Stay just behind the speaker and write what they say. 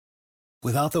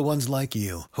Without the ones like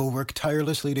you, who work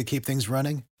tirelessly to keep things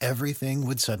running, everything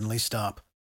would suddenly stop.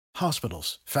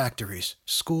 Hospitals, factories,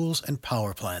 schools, and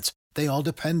power plants, they all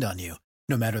depend on you.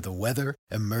 No matter the weather,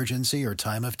 emergency, or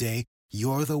time of day,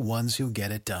 you're the ones who get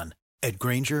it done. At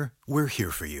Grainger, we're here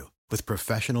for you with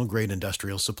professional-grade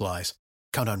industrial supplies.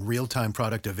 Count on real-time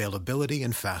product availability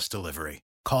and fast delivery.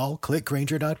 Call, click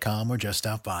Grainger.com, or just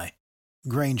stop by.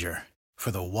 Grainger, for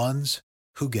the ones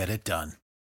who get it done.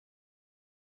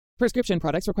 Prescription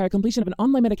products require completion of an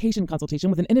online medication consultation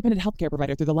with an independent healthcare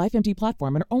provider through the LifeMD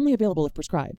platform and are only available if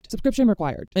prescribed. Subscription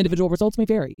required. Individual results may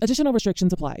vary. Additional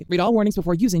restrictions apply. Read all warnings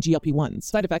before using GLP-1s.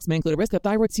 Side effects may include a risk of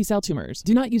thyroid C-cell tumors.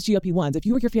 Do not use GLP-1s if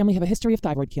you or your family have a history of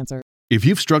thyroid cancer. If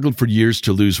you've struggled for years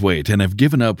to lose weight and have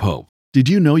given up hope, did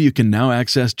you know you can now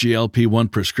access GLP-1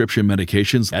 prescription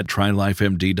medications at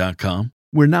TryLifeMD.com?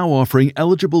 We're now offering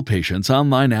eligible patients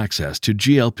online access to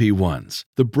GLP-1s,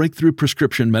 the breakthrough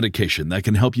prescription medication that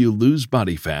can help you lose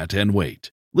body fat and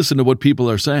weight. Listen to what people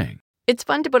are saying. It's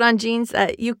fun to put on jeans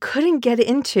that you couldn't get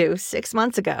into 6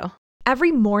 months ago.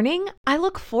 Every morning, I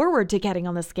look forward to getting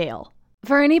on the scale.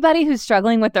 For anybody who's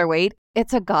struggling with their weight,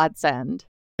 it's a godsend.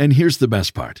 And here's the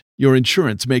best part. Your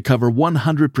insurance may cover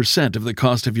 100% of the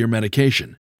cost of your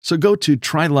medication. So go to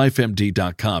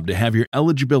TryLifeMD.com to have your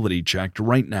eligibility checked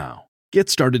right now. Get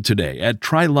started today at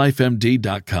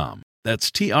TryLifeMD.com.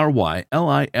 That's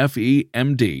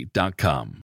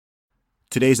TryLifeMD.com.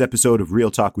 Today's episode of Real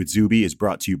Talk with Zuby is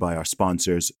brought to you by our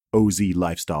sponsors, OZ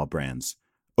Lifestyle Brands.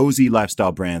 OZ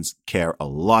Lifestyle Brands care a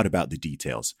lot about the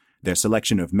details. Their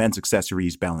selection of men's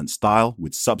accessories balance style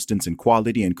with substance and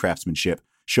quality and craftsmanship,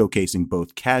 showcasing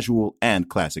both casual and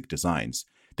classic designs.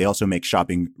 They also make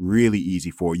shopping really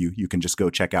easy for you. You can just go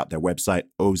check out their website,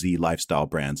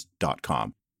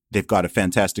 ozlifestylebrands.com. They've got a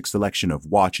fantastic selection of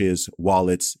watches,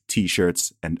 wallets,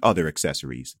 t-shirts, and other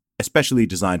accessories, especially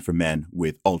designed for men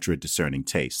with ultra-discerning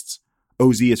tastes.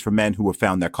 OZ is for men who have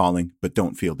found their calling but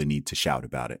don't feel the need to shout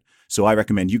about it. So I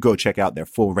recommend you go check out their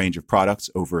full range of products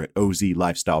over at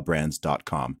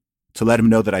ozlifestylebrands.com. To let them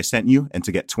know that I sent you and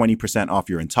to get 20% off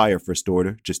your entire first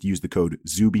order, just use the code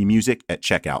ZUBYMUSIC at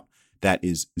checkout. That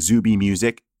is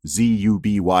ZUBYMUSIC,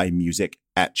 ZUBY Music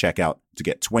at checkout to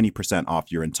get 20%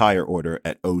 off your entire order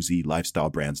at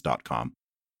ozlifestylebrands.com.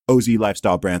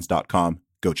 ozlifestylebrands.com.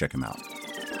 Go check them out.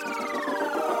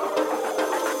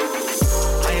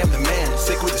 I am the man,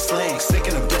 sick with the slang, sick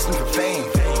and I'm destined for fame.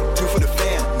 Do for the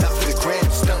fam, not for the gram,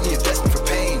 stunting you're destined for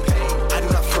pain. I do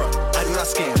not front, I do not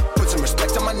scam, put some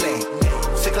respect on my name.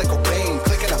 Sick like Cobain,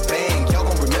 click and I bang, y'all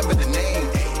gon' remember the name.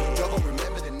 Y'all gon'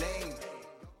 remember the name.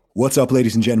 What's up,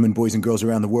 ladies and gentlemen, boys and girls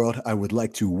around the world? I would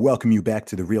like to welcome you back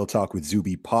to the Real Talk with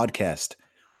Zuby podcast.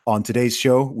 On today's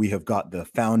show, we have got the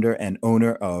founder and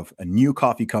owner of a new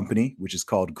coffee company, which is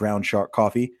called Ground Shark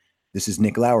Coffee. This is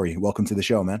Nick Lowry. Welcome to the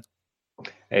show, man.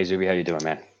 Hey, Zuby, how you doing,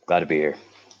 man? Glad to be here.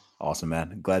 Awesome,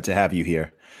 man. Glad to have you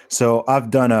here. So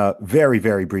I've done a very,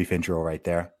 very brief intro right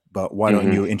there, but why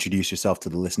don't you introduce yourself to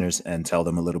the listeners and tell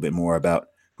them a little bit more about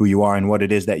who you are and what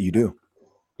it is that you do?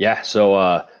 Yeah.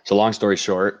 So long story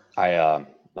short, I,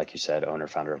 like you said, owner,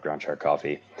 founder of Ground Shark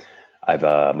Coffee.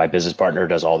 My business partner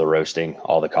does all the roasting,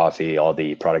 all the coffee, all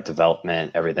the product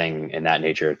development, everything in that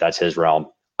nature. That's his realm.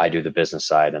 I do the business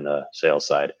side and the sales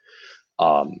side.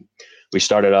 We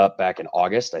started up back in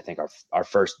August. I think our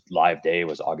first live day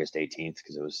was August 18th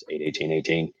because it was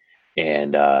 8/18/18.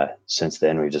 And since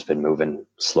then, we've just been moving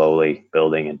slowly,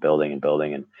 building and building and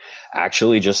building. And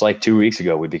actually, just like 2 weeks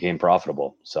ago, we became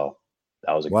profitable. So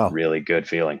that was a really good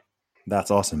feeling.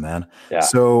 That's awesome, man. Yeah.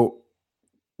 So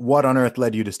what on earth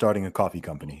led you to starting a coffee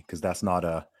company? Because that's not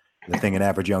the thing an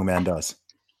average young man does.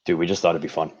 Dude, we just thought it'd be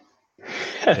fun.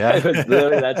 Yeah. It was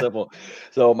literally that simple.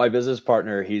 So my business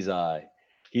partner, he's like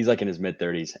in his mid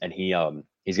 30s and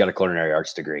he's got a culinary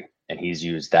arts degree and he's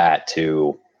used that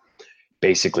to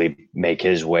basically make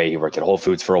his way. He worked at Whole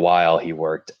Foods for a while. He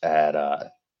worked at, or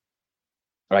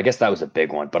I guess that was a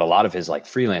big one, but a lot of his like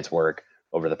freelance work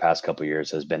over the past couple of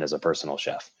years has been as a personal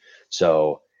chef.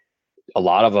 So a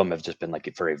lot of them have just been like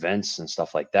for events and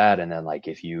stuff like that. And then like,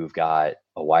 if you've got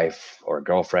a wife or a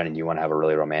girlfriend and you want to have a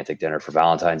really romantic dinner for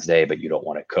Valentine's Day, but you don't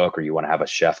want to cook, or you want to have a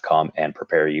chef come and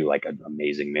prepare you like an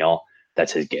amazing meal,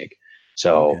 that's his gig.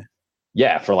 So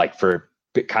yeah, for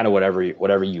kind of whatever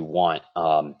you want,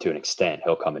 to an extent,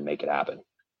 he'll come and make it happen.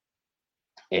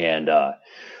 And,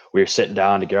 we were sitting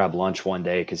down to grab lunch one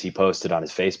day because he posted on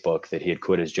his Facebook that he had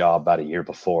quit his job about a year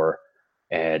before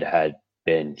and had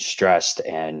been stressed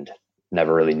and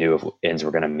never really knew if ends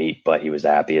were going to meet, but he was the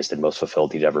happiest and most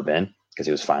fulfilled he'd ever been because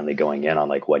he was finally going in on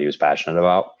like what he was passionate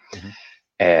about. Mm-hmm.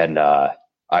 And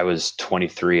I was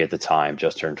 23 at the time,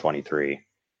 just turned 23.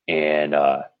 And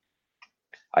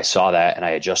I saw that, and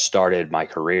I had just started my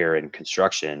career in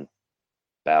construction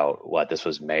this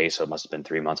was May. So it must've been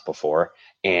 3 months before.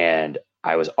 And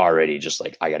I was already just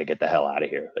like, I got to get the hell out of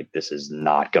here. Like, this is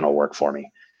not going to work for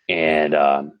me. And,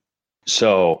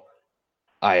 so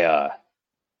I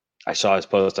saw his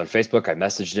post on Facebook. I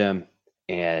messaged him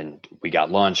and we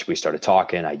got lunch. We started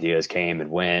talking, ideas came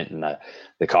and went. And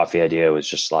the coffee idea was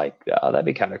just like, oh, that'd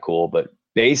be kind of cool. But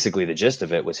basically the gist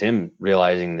of it was him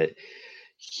realizing that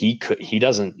he's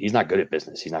not good at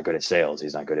business. He's not good at sales.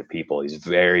 He's not good at people. He's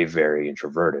very, very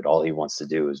introverted. All he wants to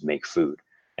do is make food.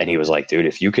 And he was like, dude,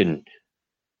 if you can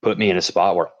put me in a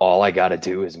spot where all I got to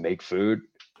do is make food,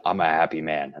 I'm a happy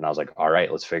man. And I was like, all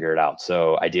right, let's figure it out.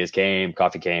 So ideas came,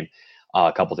 coffee came.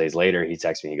 A couple days later, he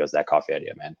texted me. He goes, that coffee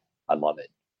idea, man, I love it.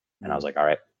 And I was like, all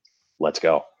right, let's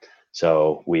go.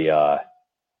 So we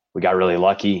got really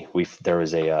lucky. There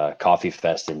was a coffee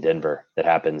fest in Denver that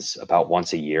happens about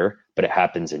once a year, but it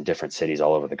happens in different cities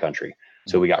all over the country.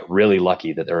 So we got really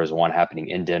lucky that there was one happening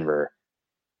in Denver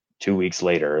 2 weeks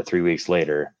later or 3 weeks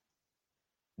later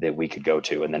that we could go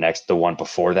to. And the one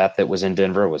before that was in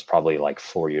Denver was probably like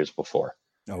 4 years before.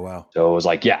 Oh, wow. So it was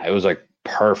like, it was like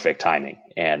perfect timing.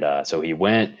 And so he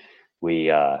went, we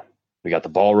got the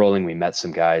ball rolling. We met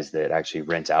some guys that actually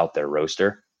rent out their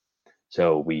roaster.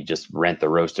 So we just rent the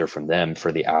roaster from them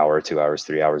for the hour, 2 hours,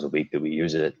 3 hours a week that we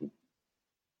use it.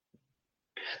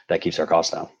 That keeps our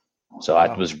costs down. So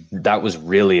wow. that was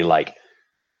really like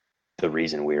the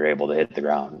reason we were able to hit the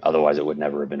ground. Otherwise it would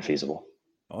never have been feasible.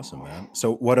 Awesome, man.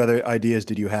 So what other ideas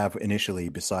did you have initially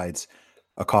besides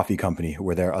a coffee company?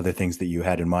 Were there other things that you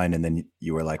had in mind and then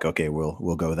you were like, okay,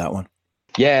 we'll go with that one?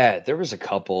 Yeah, there was a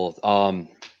couple.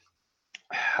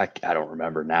 I don't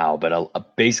remember now,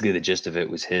 but basically the gist of it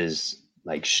was his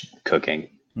like cooking,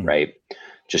 right?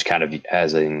 Just kind of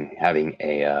having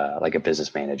a like a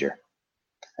business manager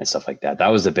and stuff like that. That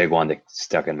was the big one that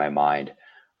stuck in my mind.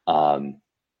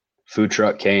 Food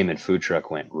truck came and food truck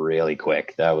went really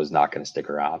quick. That was not going to stick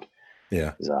around.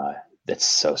 Yeah. It's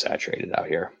so saturated out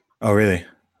here. Oh, really?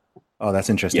 Oh, that's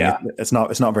interesting. Yeah. It's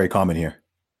not very common here.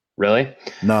 Really?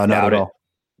 No, not at all.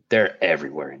 They're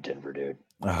everywhere in Denver, dude.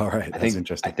 All right. That's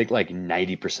interesting. I think like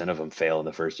 90% of them fail in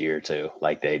the first year or two.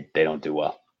 Like they don't do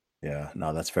well. Yeah,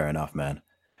 no, that's fair enough, man.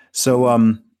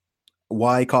 So,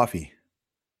 why coffee?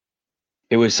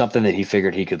 It was something that he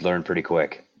figured he could learn pretty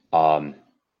quick. And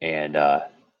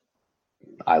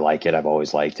I like it. I've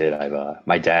always liked it.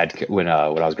 My dad, when I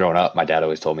was growing up, my dad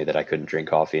always told me that I couldn't drink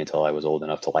coffee until I was old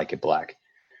enough to like it black.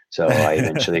 So I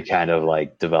eventually kind of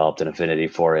like developed an affinity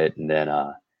for it. And then,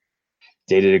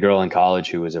 dated a girl in college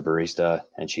who was a barista,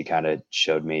 and she kind of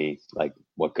showed me like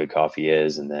what good coffee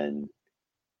is. And then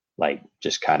like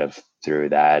just kind of through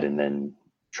that and then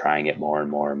trying it more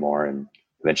and more and more and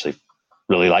eventually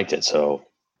really liked it. So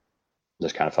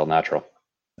just kind of felt natural.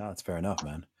 No, that's fair enough,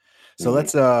 man. So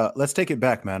let's take it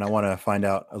back, man. I want to find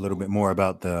out a little bit more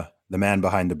about the man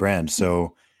behind the brand.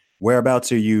 So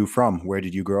whereabouts are you from? Where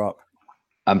did you grow up?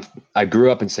 I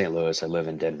grew up in St. Louis. I live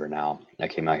in Denver now. I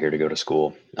came out here to go to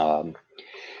school.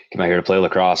 Came out here to play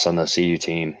lacrosse on the CU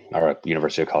team, or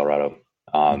University of Colorado.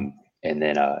 And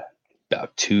then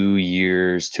about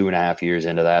 2.5 years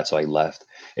into that, so I left.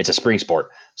 It's a spring sport,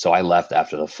 so I left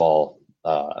after the fall,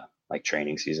 like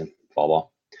training season, fall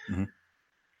ball. Mm-hmm.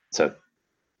 So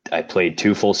I played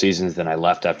 2 full seasons, then I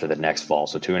left after the next fall.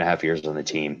 So 2.5 years on the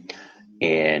team.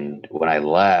 And when I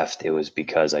left, it was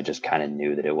because I just kind of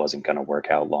knew that it wasn't going to work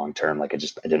out long term. Like I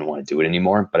didn't want to do it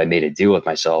anymore. But I made a deal with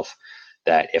myself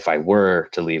that if I were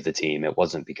to leave the team, it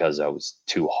wasn't because I was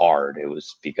too hard. It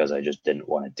was because I just didn't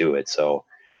want to do it. So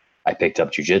I picked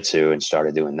up jiu-jitsu and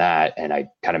started doing that. And I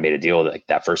kind of made a deal that like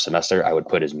that first semester, I would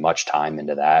put as much time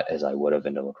into that as I would have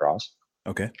into lacrosse.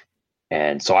 Okay.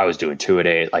 And so I was doing 2 a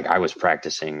day. Like I was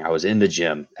practicing, I was in the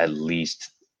gym at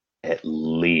least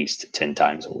 10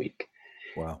 times a week.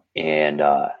 Wow. And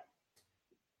I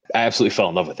absolutely fell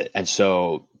in love with it. And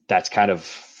so that's kind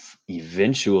of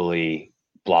eventually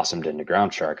blossomed into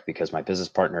Ground Shark because my business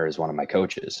partner is one of my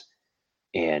coaches.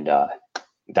 And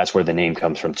that's where the name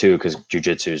comes from too, because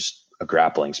jiu-jitsu is a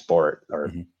grappling sport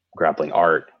or grappling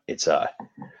art. It's kind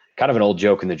of an old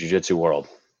joke in the jiu-jitsu world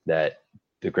that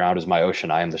the ground is my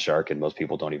ocean, I am the shark, and most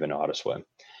people don't even know how to swim.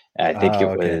 And I think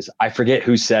I forget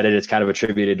who said it. It's kind of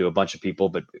attributed to a bunch of people,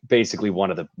 but basically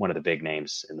one of the big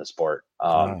names in the sport.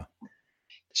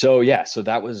 So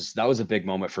that was a big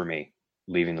moment for me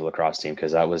leaving the lacrosse team,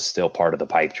 because that was still part of the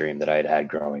pipe dream that I had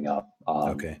growing up.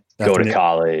 Go to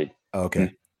college.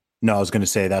 Okay. No, I was going to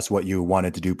say that's what you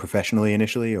wanted to do professionally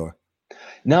initially, or?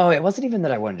 No, it wasn't even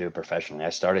that I wanted to do it professionally.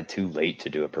 I started too late to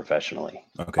do it professionally.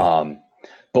 Okay.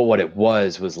 But what it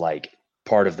was like,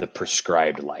 part of the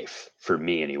prescribed life for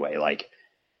me anyway. Like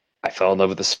I fell in love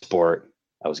with the sport.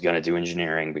 I was going to do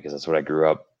engineering because that's what I grew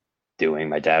up doing.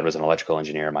 My dad was an electrical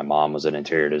engineer. My mom was an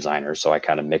interior designer. So I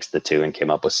kind of mixed the two and came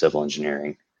up with civil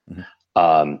engineering. Mm-hmm.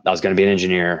 I was going to be an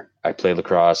engineer. I played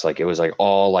lacrosse. Like it was like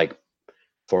all like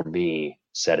for me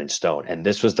set in stone. And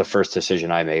this was the first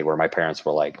decision I made where my parents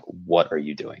were like, what are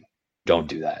you doing? Don't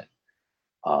do that.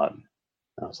 I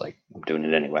was like, I'm doing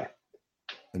it anyway.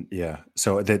 Yeah.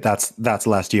 So that's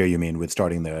last year, you mean, with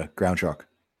starting the Ground Shark?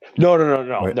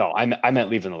 No. I meant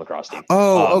leaving the lacrosse team.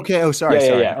 Oh, okay. Oh, sorry.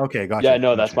 Yeah. Okay, gotcha. Yeah,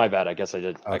 no, that's my bad. I guess I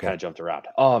did. Okay. I kind of jumped around.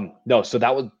 No, so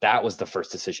that was the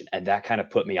first decision, and that kind of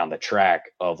put me on the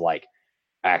track of like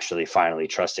actually finally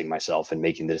trusting myself and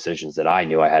making the decisions that I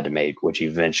knew I had to make, which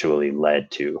eventually led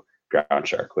to Ground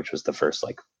Shark, which was the first,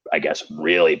 like, I guess,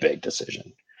 really big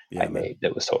decision I made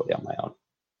that was totally on my own.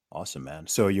 Awesome, man.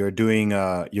 So you're doing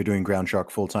Ground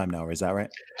Shark full time now, is that right?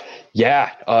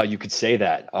 Yeah, you could say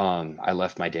that. I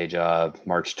left my day job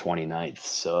March 29th.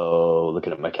 So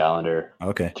looking at my calendar,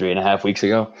 3.5 weeks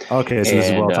ago. Okay, so this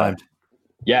is well timed.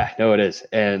 Yeah, no, it is.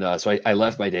 And so I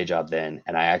left my day job then,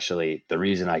 and the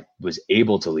reason I was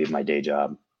able to leave my day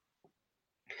job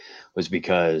was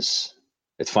because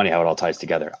it's funny how it all ties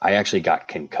together. I actually got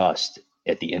concussed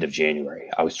at the end of January.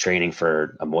 I was training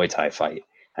for a Muay Thai fight.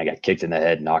 I got kicked in the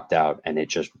head, knocked out, and it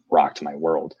just rocked my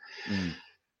world.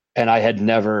 And I had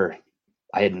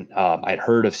I'd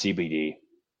heard of CBD,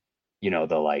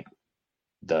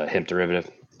 the hemp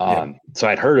derivative. So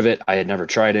I'd heard of it. I had never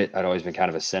tried it. I'd always been kind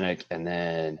of a cynic. And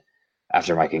then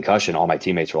after my concussion, all my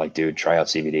teammates were like, dude, try out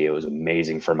CBD. It was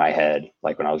amazing for my head.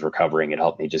 Like when I was recovering, it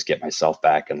helped me just get myself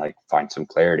back and like find some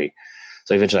clarity.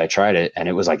 So eventually I tried it, and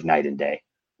it was like night and day.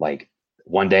 Like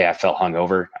one day I felt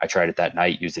hungover. I tried it that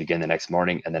night, used it again the next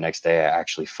morning. And the next day I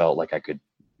actually felt like I could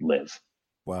live.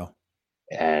 Wow.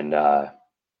 And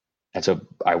so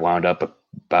I wound up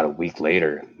about a week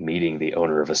later meeting the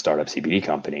owner of a startup CBD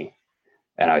company.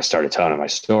 And I started telling him my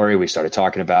story. We started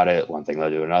talking about it. One thing led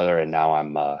to another. And now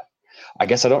I'm, I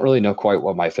guess I don't really know quite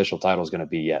what my official title is going to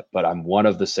be yet, but I'm one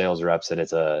of the sales reps, and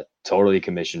it's a totally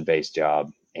commission-based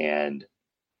job. And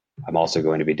I'm also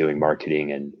going to be doing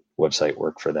marketing and website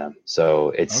work for them. So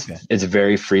it's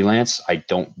very freelance. I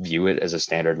don't view it as a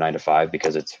standard 9-to-5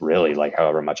 because it's really like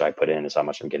however much I put in is how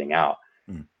much I'm getting out.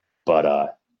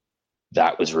 But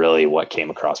that was really what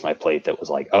came across my plate that was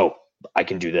like, oh, I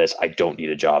can do this. I don't need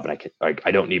a job, and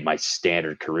I don't need my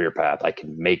standard career path. I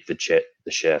can make the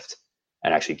shift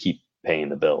and actually keep paying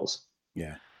the bills.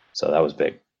 Yeah. So that was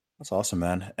big. That's awesome,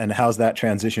 man. And how's that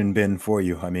transition been for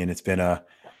you? I mean, it's been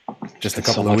just a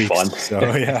couple of weeks. Fun. So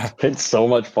yeah, it's so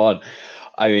much fun.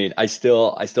 I mean, I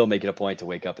still make it a point to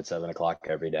wake up at 7:00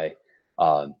 every day.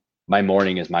 My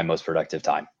morning is my most productive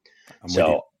time.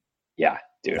 Yeah,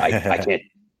 dude, I can't,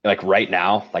 like right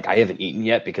now, like I haven't eaten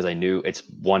yet because I knew it's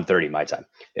 1:30 my time.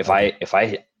 If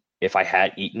I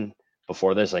had eaten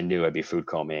before this, I knew I'd be food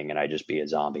combing and I'd just be a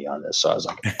zombie on this. So I was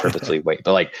like, purposely wait.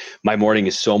 But like my morning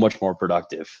is so much more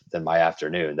productive than my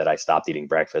afternoon that I stopped eating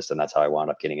breakfast, and that's how I wound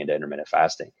up getting into intermittent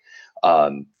fasting.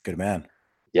 Good man.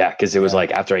 Yeah, because it was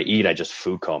like after I eat, I just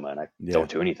food coma and I don't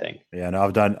do anything. Yeah, no,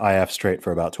 I've done IF straight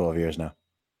for about 12 years now.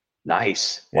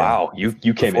 Nice. Yeah. Wow.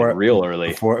 You came in real early.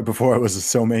 Before it was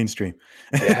so mainstream.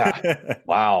 Yeah.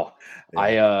 Wow.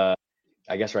 Yeah.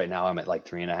 I guess right now I'm at like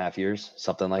 3.5 years,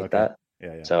 something like that.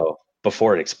 Yeah. So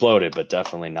before it exploded, but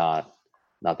definitely not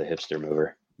the hipster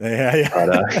mover. Yeah.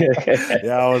 But,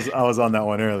 yeah, I was on that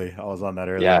one early. I was on that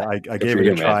early. Yeah. I gave it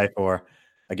a try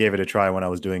I gave it a try when I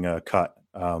was doing a cut.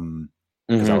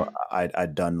 Because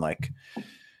I'd done like,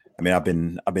 I mean, I've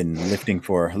been lifting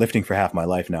for half my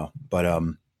life now, but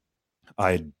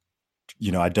I'd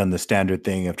done the standard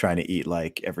thing of trying to eat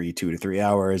like every 2 to 3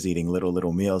 hours, eating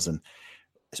little meals, and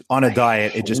on a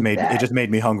diet, it just made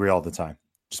me hungry all the time.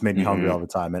 Hungry all the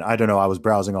time. And I don't know, I was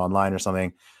browsing online or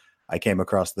something. I came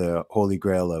across the holy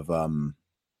grail of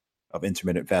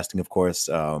intermittent fasting, of course,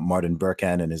 Martin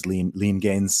Burkhan and his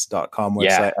leangains.com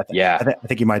website. I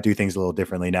think he might do things a little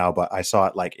differently now, but I saw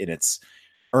it like in its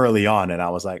early on, and I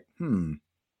was like,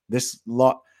 this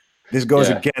goes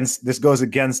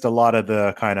against a lot of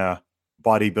the kind of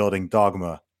bodybuilding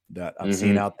dogma that I'm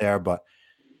seeing out there. But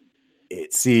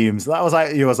it seems it was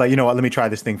like, you know what, let me try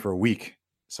this thing for a week.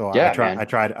 So I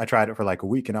tried it for like a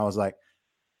week, and I was like,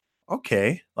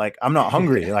 okay, like I'm not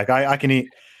hungry. Like I can eat,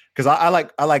 because I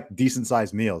like decent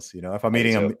sized meals. You know, if I'm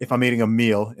eating a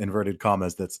meal, inverted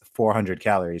commas, that's 400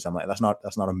 calories, I'm like, that's not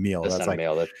a meal. That's like a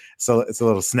meal. So it's a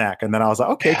little snack. And then I was like,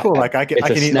 okay, cool. Like I can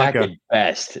eat snack like at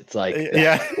best. It's like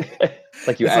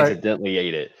Like you It's like, accidentally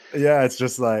ate it. yeah, it's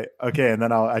just like, okay. And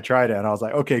then I tried it and I was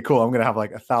like, okay, cool. I'm going to have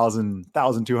like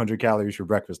 1,200 calories for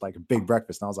breakfast, like a big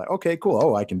breakfast. And I was like, okay, cool.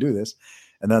 Oh, I can do this.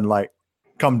 And then like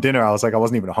come dinner, I was like, I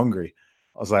wasn't even hungry.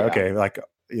 I was like, okay, like,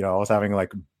 I was having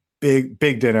like big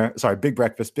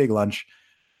breakfast, big lunch,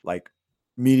 like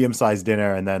medium-sized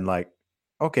dinner. And then like,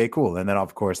 okay, cool. And then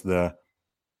of course I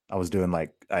was doing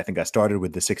like, I think I started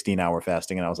with the 16-hour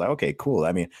fasting and I was like, okay, cool.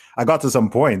 I mean, I got to some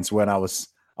points when I was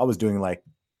doing like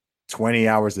 20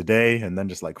 hours a day and then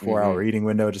just like 4-hour eating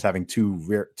window, just having two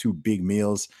big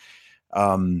meals.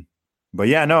 But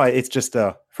yeah, no, it's just,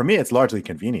 for me, it's largely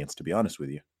convenience, to be honest with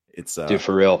you. It's dude,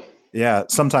 for real. Yeah.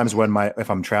 Sometimes if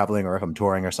I'm traveling or if I'm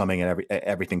touring or something and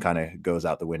everything kind of goes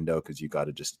out the window because you got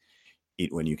to just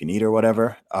eat when you can eat or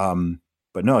whatever.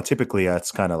 But no, typically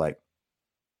it's kind of like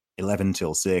 11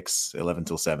 till 6, 11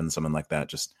 till 7, something like that.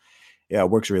 Just, yeah, it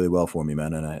works really well for me,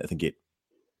 man. And I think I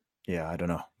don't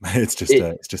know. It's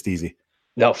just easy.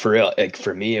 No, for real. Like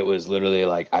for me, it was literally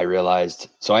like, I realized,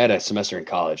 so I had a semester in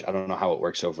college. I don't know how it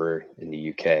works over in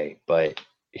the UK, but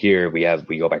here we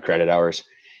go by credit hours.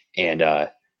 And,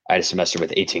 I had a semester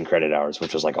with 18 credit hours,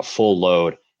 which was like a full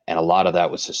load. And a lot of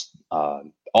that was just,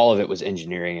 all of it was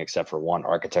engineering except for one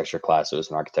architecture class. It was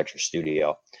an architecture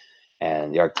studio.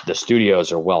 And the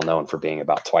studios are well known for being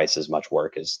about twice as much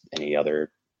work as any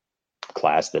other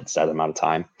class that's that amount of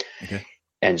time. Okay.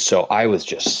 And so I was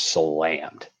just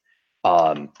slammed.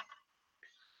 And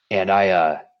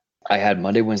I had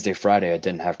Monday, Wednesday, Friday. I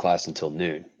didn't have class until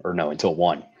until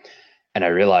 1. And I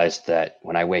realized that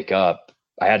when I wake up,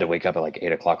 I had to wake up at like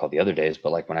 8 o'clock all the other days,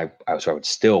 but like when I would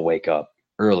still wake up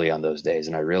early on those days.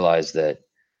 And I realized that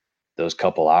those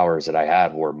couple hours that I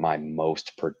had were my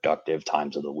most productive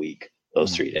times of the week,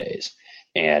 those 3 days.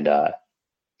 And,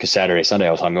 cause Saturday, Sunday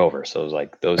I was hungover. So it was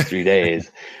like those 3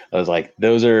 days, I was like,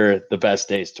 those are the best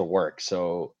days to work.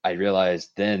 So I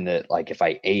realized then that like, if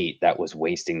I ate, that was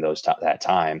wasting that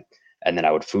time. And then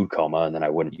I would food coma and then I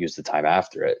wouldn't use the time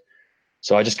after it.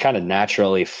 So I just kind of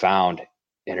naturally found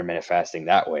intermittent fasting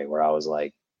that way, where I was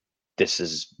like, this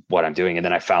is what I'm doing. And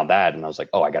then I found that and I was like,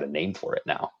 oh, I got a name for it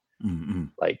now. Mm-hmm.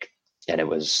 Like, and it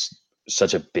was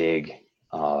such a big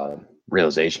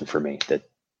realization for me that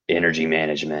energy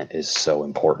management is so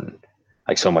important,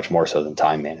 like so much more so than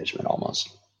time management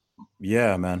almost.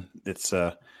 Yeah, man. It's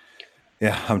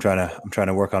I'm trying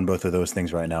to work on both of those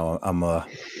things right now. I'm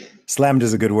slammed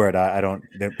is a good word.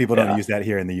 People don't use that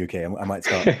here in the UK. I might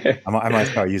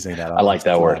start using that. I like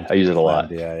that word. I use it a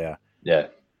lot. Yeah.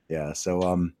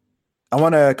 So I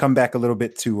want to come back a little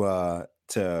bit to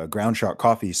Ground Shark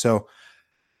Coffee. So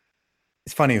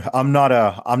it's funny. I'm not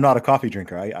a coffee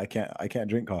drinker. I can't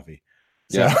drink coffee.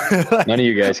 So, yeah. None of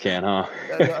you guys can, huh?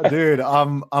 Dude,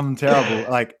 I'm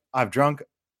terrible. Like I've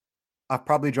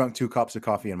probably drunk 2 cups of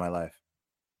coffee in my life.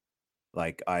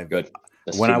 Like Good.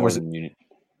 When I was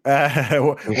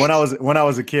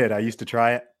a kid, I used to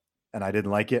try it and I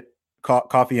didn't like it.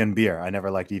 Coffee and beer. I never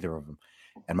liked either of them.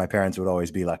 And my parents would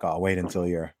always be like, "Oh, wait until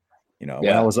you're,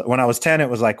 when I was 10, it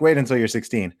was like, wait until you're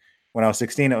 16. When I was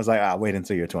 16, it was like, wait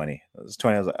until you're 20. I was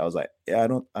 20. I was like, yeah, I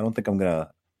don't think I'm gonna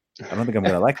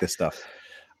like this stuff.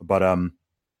 But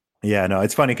yeah, no,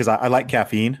 it's funny because I like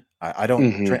caffeine. I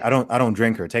don't drink, I don't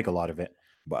drink or take a lot of it.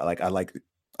 But like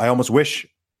I almost wish,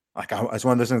 like it's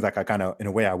one of those things, like I kind of, in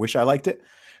a way, I wish I liked it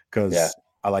because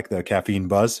I like the caffeine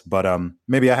buzz. But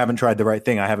maybe I haven't tried the right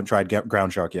thing. I haven't tried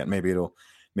Ground Shark yet. Maybe it'll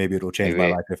change my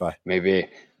life if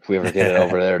we ever get it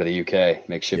over there to the UK,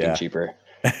 make shipping cheaper.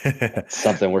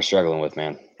 Something we're struggling with,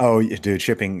 man. Oh, dude,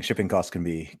 shipping costs can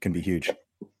be huge.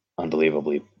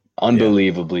 Unbelievably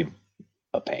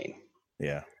a pain.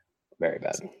 Yeah, very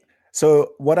bad.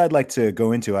 So what I'd like to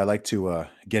go into, I like to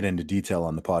get into detail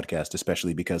on the podcast,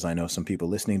 especially because I know some people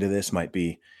listening to this might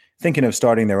be thinking of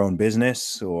starting their own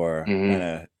business or kind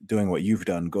of doing what you've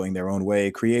done, going their own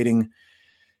way, creating,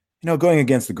 going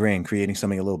against the grain, creating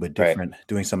something a little bit different,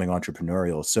 doing something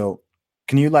entrepreneurial. So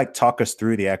can you talk us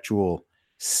through the actual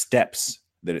steps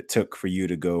that it took for you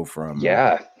to go from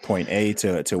point A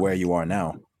to where you are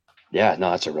now? Yeah,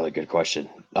 no, that's a really good question.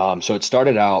 So it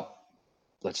started out,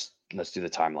 let's do the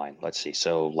timeline. Let's see.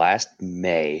 So last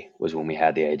May was when we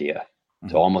had the idea.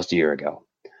 So almost a year ago.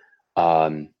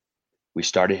 We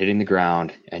started hitting the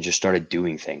ground and just started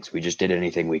doing things. We just did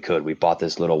anything we could. We bought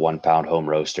this little 1 pound home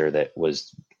roaster that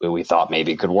we thought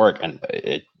maybe it could work, and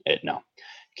it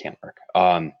can't work.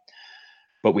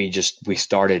 But we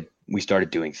started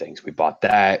doing things. We bought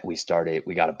that. We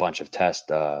got a bunch of test,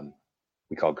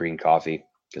 we call green coffee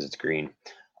because it's green,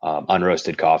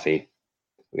 unroasted coffee.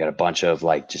 We got a bunch of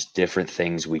just different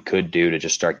things we could do to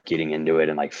just start getting into it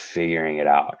and figuring it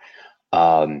out.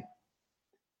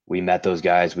 we met those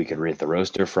guys we could rent the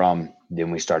roaster from. Then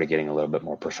we started getting a little bit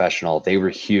more professional. They were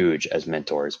huge as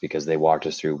mentors because they walked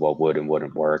us through what would and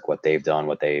wouldn't work, what they've done,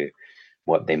 what they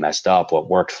messed up, what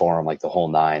worked for them, like the whole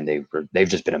nine. They've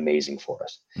just been amazing for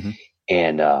us. Mm-hmm.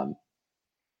 And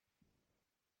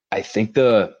I think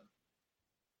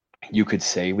you could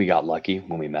say we got lucky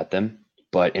when we met them,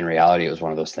 but in reality, it was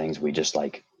one of those things we just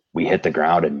we hit the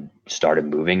ground and started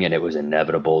moving, and it was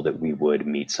inevitable that we would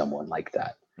meet someone like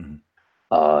that. Mm-hmm.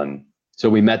 So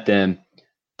we met them.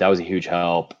 That was a huge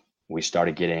help. We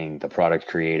started getting the product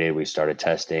created. We started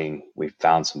testing. We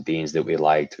found some beans that we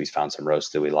liked. We found some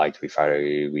roasts that we liked. We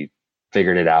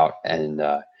figured it out, and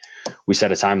we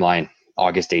set a timeline,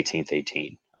 August 18th,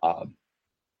 18,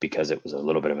 because it was a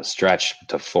little bit of a stretch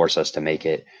to force us to make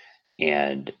it,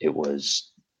 and it was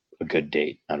a good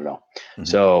date. I don't know. Mm-hmm.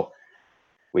 So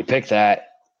we picked that.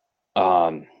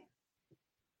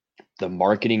 The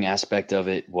marketing aspect of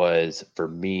it was, for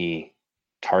me,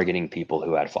 targeting people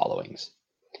who had followings.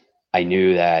 I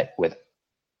knew that with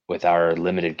our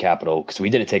limited capital, because we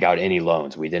didn't take out any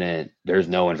loans. There's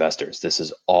no investors. This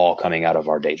is all coming out of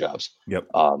our day jobs. Yep.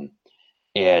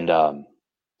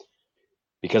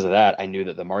 Because of that, I knew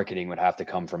that the marketing would have to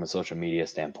come from a social media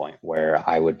standpoint, where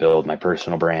I would build my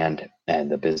personal brand and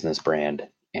the business brand,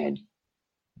 and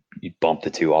you bump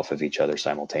the two off of each other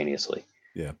simultaneously.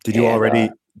 Yeah. Did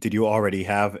you already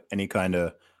have any kind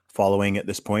of following at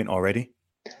this point already?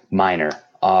 Minor.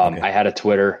 Okay. I had a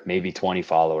Twitter, maybe 20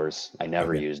 followers. I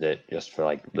never used it, just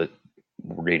for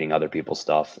reading other people's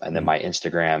stuff. And then my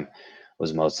Instagram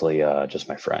was mostly just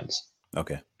my friends.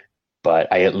 Okay. But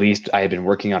I had been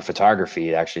working on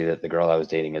photography, actually, that the girl I was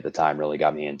dating at the time really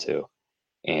got me into.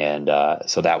 And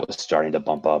so that was starting to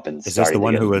bump up. And is this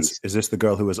the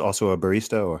girl who was also a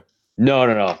barista, or?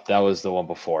 No. That was the one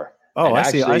before. Oh, and I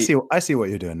see what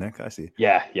you're doing, Nick. I see.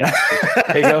 Yeah.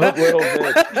 Take a little bit.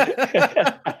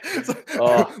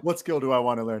 What skill do I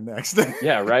want to learn next?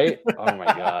 Yeah, right? Oh my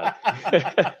God.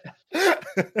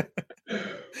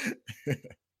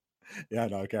 Yeah,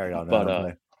 no, carry on.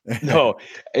 But no,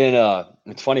 and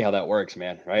it's funny how that works,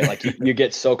 man, right? Like you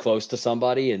get so close to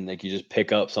somebody, and you just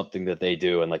pick up something that they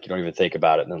do, and you don't even think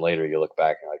about it, and then later you look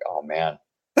back and you're like, oh man,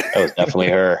 that was definitely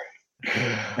her.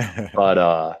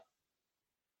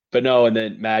 But no, and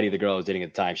then Maddie, the girl I was dating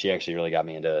at the time, she actually really got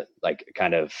me into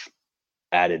kind of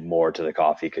added more to the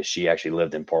coffee, because she actually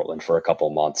lived in Portland for a couple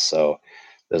of months. So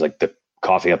there's the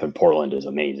coffee up in Portland is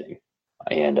amazing.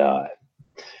 And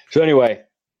so anyway,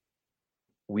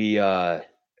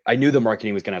 I knew the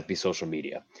marketing was going to have to be social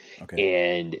media.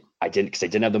 Okay. And I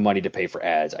didn't have the money to pay for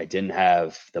ads. I didn't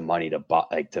have the money to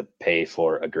buy, to pay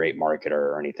for a great marketer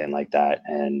or anything like that.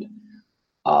 And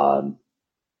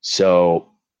so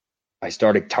I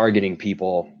started targeting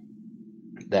people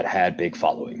that had big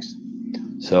followings.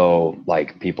 So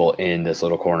people in this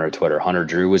little corner of Twitter. Hunter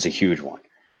Drew was a huge one.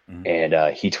 Mm-hmm. And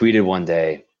he tweeted one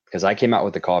day, because I came out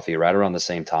with the coffee right around the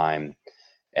same time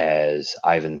as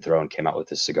Ivan Throne came out with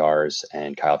his cigars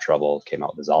and Kyle Trouble came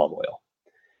out with his olive oil.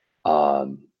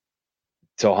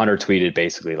 So Hunter tweeted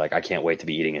basically I can't wait to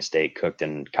be eating a steak cooked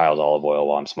in Kyle's olive oil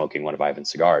while I'm smoking one of Ivan's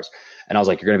cigars. And I was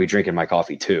like, you're going to be drinking my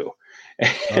coffee too.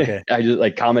 Okay. I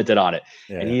just commented on it,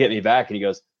 and he hit me back and he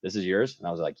goes, this is yours? And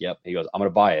I was like, yep. He goes, I'm going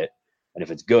to buy it. And if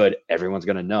it's good, everyone's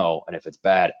going to know. And if it's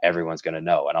bad, everyone's going to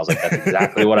know. And I was like, that's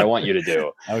exactly what I want you to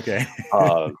do. Okay.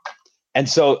 And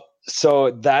so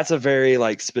that's a very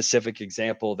specific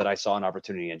example that I saw an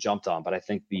opportunity and jumped on. But I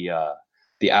think the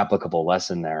applicable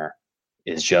lesson there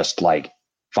is just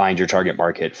find your target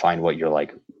market, find what you're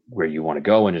where you want to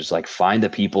go, and just find the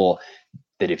people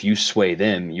that if you sway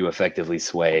them, you effectively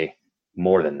sway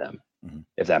more than them,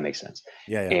 if that makes sense.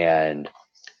 Yeah. And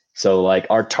so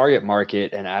our target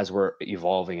market, and as we're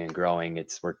evolving and growing,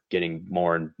 we're getting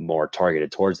more and more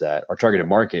targeted towards that. Our targeted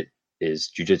market is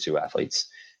jiu-jitsu athletes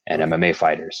and MMA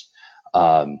fighters.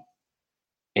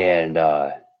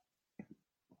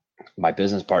 My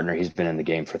business partner, he's been in the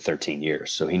game for 13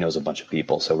 years, so he knows a bunch of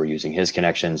people. So we're using his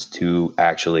connections to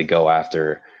actually go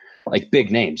after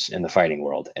big names in the fighting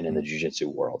world and in the jiu-jitsu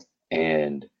world,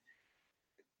 and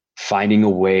finding a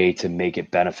way to make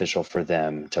it beneficial for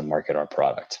them to market our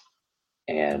product.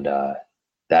 And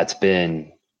that's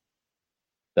been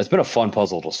a fun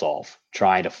puzzle to solve,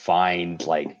 trying to find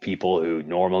people who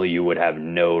normally you would have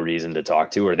no reason to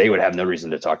talk to, or they would have no reason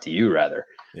to talk to you rather.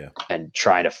 Yeah. And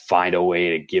trying to find a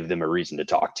way to give them a reason to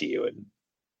talk to you and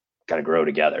kind of grow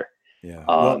together. Yeah.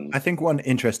 Well, I think one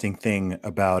interesting thing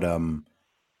about, I'm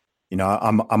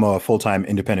a full-time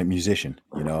independent musician,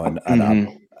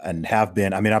 and have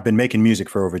been, I've been making music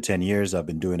for over 10 years. I've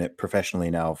been doing it professionally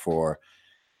now for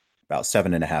about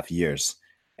 7.5 years.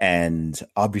 and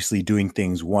obviously doing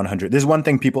things 100. There's one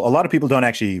thing a lot of people don't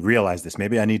actually realize this.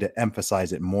 Maybe I need to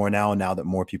emphasize it more now that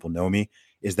more people know me,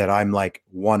 is that I'm like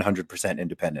 100%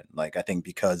 independent. Like, I think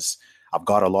because I've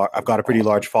got a pretty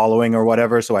large following or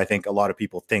whatever. So I think a lot of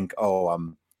people think,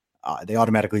 they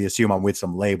automatically assume I'm with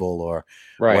some label or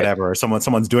whatever, or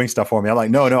someone's doing stuff for me. I'm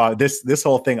like, no, this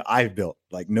whole thing I've built.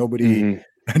 Like nobody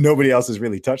else has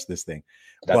really touched this thing.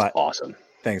 That's awesome.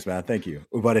 Thanks, man. Thank you.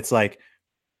 But it's like,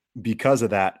 because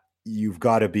of that, you've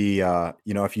got to be,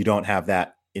 if you don't have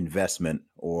that investment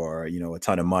or, a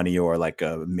ton of money or like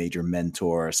a major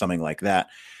mentor or something like that,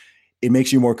 it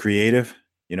makes you more creative,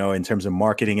 in terms of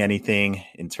marketing anything,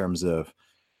 in terms of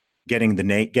getting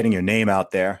your name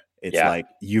out there. It's like,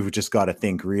 you've just got to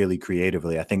think really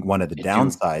creatively. I think one of the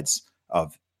downsides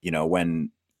of,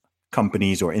 when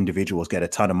companies or individuals get a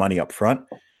ton of money up front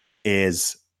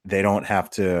is they don't have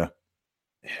to,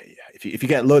 if you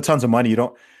get tons of money,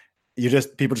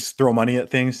 people just throw money at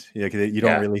things. You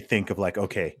don't really think of like,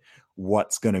 okay,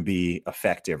 what's going to be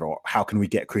effective or how can we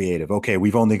get creative? Okay,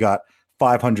 we've only got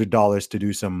 $500 to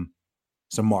do some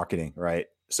marketing, right?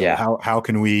 So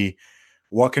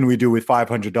what can we do with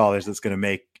 $500 that's going to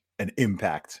make an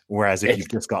impact? Whereas if you've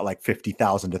just got like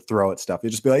 50,000 to throw at stuff,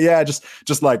 you just be like,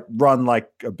 just like run like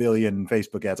a billion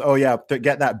Facebook ads. Oh yeah,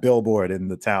 get that billboard in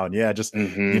the town. Yeah, just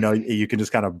you can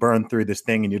just kind of burn through this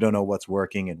thing, and you don't know what's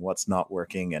working and what's not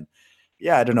working. And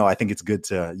I don't know. I think it's good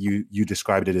to you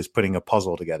described it as putting a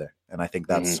puzzle together, and I think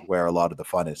that's where a lot of the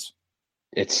fun is.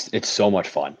 It's so much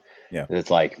fun. Yeah,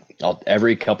 it's like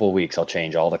every couple of weeks I'll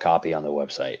change all the copy on the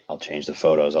website. I'll change the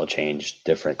photos. I'll change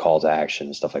different call to action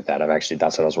and stuff like that.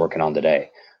 That's what I was working on today.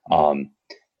 And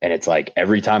it's like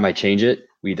every time I change it,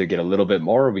 we either get a little bit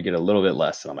more or we get a little bit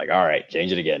less. And I'm like, all right,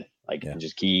 change it again. And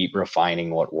just keep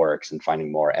refining what works and finding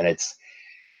more. And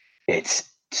it's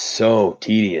so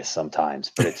tedious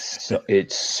sometimes, but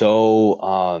it's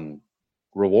so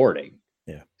rewarding.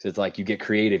 Yeah. So it's like you get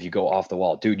creative, you go off the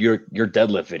wall. Dude, your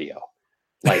deadlift video.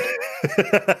 Like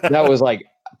that was like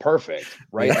perfect,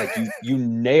 right? Like you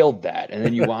nailed that. And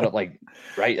then you wound up like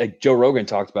Joe Rogan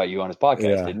talked about you on his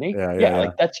podcast, didn't he? Yeah.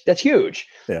 Like that's huge.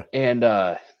 Yeah. And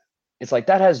it's like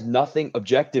that has nothing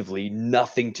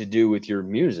to do with your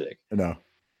music. No.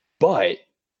 But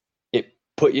it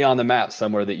put you on the map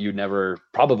somewhere that you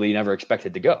probably never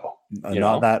expected to go.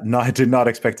 I did not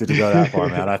expect it to go that far,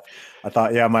 man. I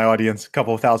thought, my audience, a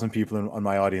couple of thousand people on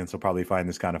my audience will probably find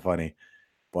this kind of funny.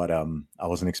 But I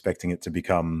wasn't expecting it to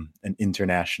become an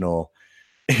international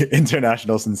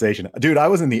sensation. Dude, I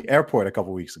was in the airport a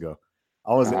couple of weeks ago.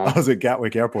 I was at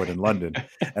Gatwick Airport in London,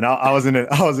 and I was in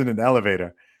an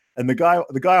elevator, and the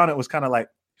guy on it was kind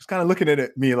of looking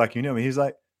at me like, me. He's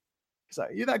like,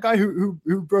 you're that guy who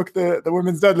broke the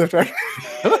women's deadlift record.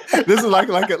 This is like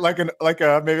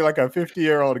a maybe like a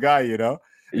 50-year-old guy,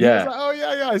 Yeah. Like, oh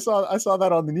yeah. I saw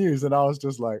that on the news, and I was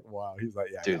just like, wow. He's like,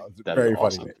 yeah, dude, that was very funny.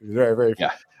 Awesome. It was very, very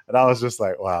funny. Yeah. And I was just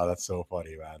like, wow, that's so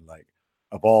funny, man. Like,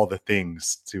 of all the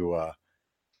things to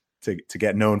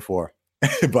get known for,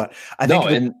 but I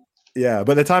think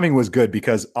but the timing was good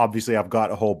because obviously I've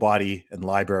got a whole body and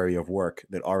library of work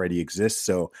that already exists.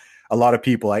 So a lot of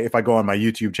people, if I go on my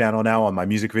YouTube channel now on my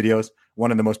music videos,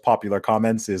 one of the most popular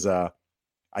comments is,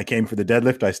 "I came for the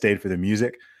deadlift, I stayed for the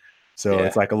music." So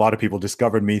it's like a lot of people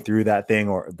discovered me through that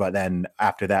thing, but then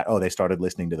after that, they started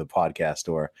listening to the podcast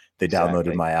or they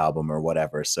downloaded my album or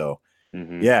whatever. So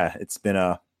it's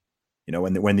been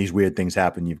when these weird things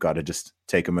happen, you've got to just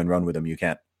take them and run with them. You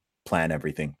can't plan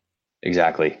everything.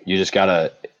 Exactly. You just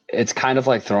gotta, it's kind of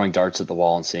like throwing darts at the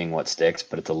wall and seeing what sticks,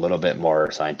 but it's a little bit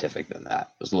more scientific than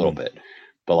that. Just a little bit,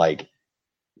 but like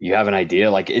you have an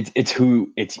idea, like it's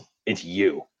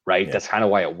you, right? Yeah. That's kind of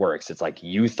why it works. It's like,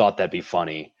 you thought that'd be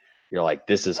funny. You're like,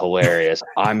 this is hilarious.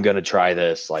 I'm going to try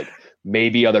this. Like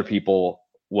maybe other people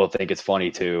will think it's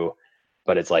funny too,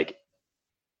 but it's like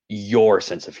your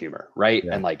sense of humor. Right.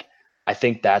 Yeah. And like, I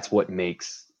think that's what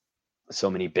makes so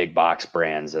many big box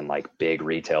brands and like big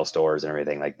retail stores and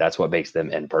everything, like that's what makes them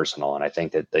impersonal. And I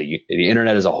think that the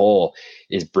internet as a whole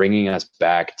is bringing us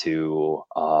back to,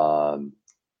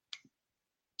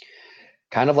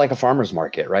 kind of like a farmer's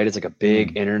market, right? It's like a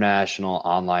big international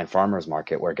online farmer's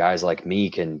market where guys like me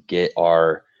can get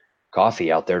our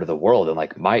coffee out there to the world. And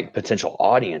like my potential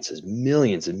audience is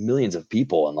millions and millions of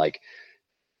people. And like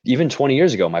even 20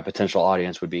 years ago, my potential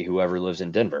audience would be whoever lives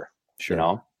in Denver,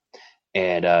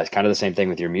 and it's kind of the same thing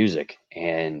with your music.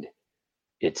 And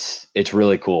it's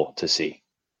really cool to see.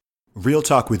 Real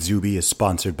Talk with Zuby is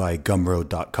sponsored by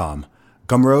Gumroad.com.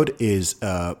 Gumroad is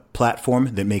a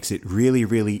platform that makes it really,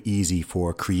 really easy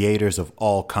for creators of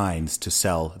all kinds to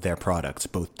sell their products,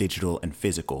 both digital and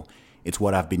physical. It's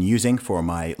what I've been using for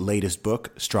my latest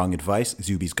book, Strong Advice,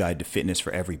 Zuby's Guide to Fitness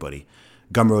for Everybody.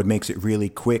 Gumroad makes it really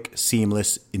quick,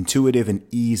 seamless, intuitive, and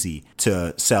easy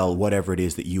to sell whatever it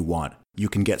is that you want. You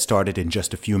can get started in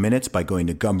just a few minutes by going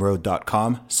to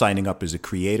gumroad.com, signing up as a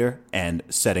creator, and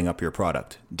setting up your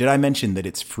product. Did I mention that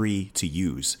it's free to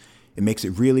use? It makes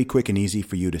it really quick and easy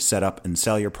for you to set up and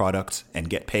sell your products and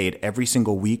get paid every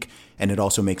single week, and it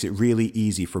also makes it really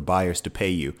easy for buyers to pay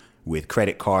you with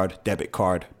credit card, debit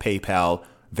card, PayPal,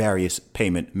 various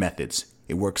payment methods.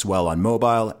 It works well on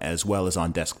mobile as well as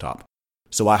on desktop.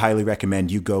 So I highly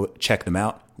recommend you go check them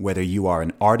out, whether you are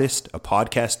an artist, a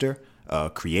podcaster, a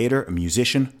creator, a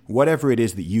musician, whatever it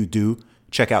is that you do,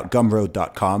 check out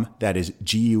gumroad.com. That is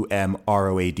gumroad.com,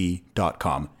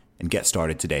 and get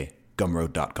started today.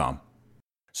 Gumroad.com.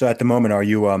 So at the moment, are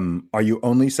you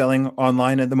only selling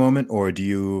online at the moment, or do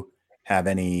you have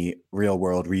any real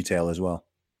world retail as well?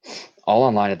 All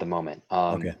online at the moment.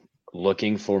 Okay.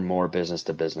 Looking for more business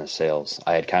to business sales.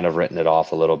 I had kind of written it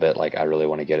off a little bit, like I really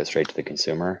want to get it straight to the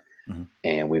consumer. Mm-hmm.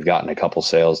 And we've gotten a couple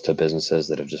sales to businesses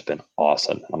that have just been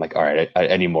awesome. I'm like, all right,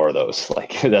 I need more of those.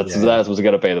 Like that's what's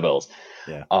going to pay the bills.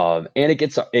 Yeah. And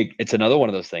it's another one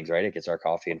of those things, right? It gets our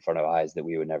coffee in front of eyes that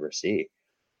we would never see.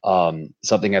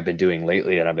 Something I've been doing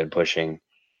lately and I've been pushing,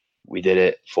 we did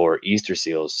it for Easter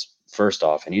Seals first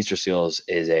off, and Easter Seals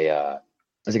is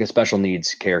it's like a special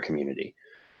needs care community.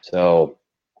 So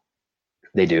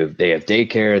they have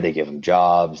daycare, they give them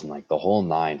jobs and like the whole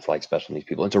nine for like special needs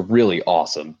people. It's a really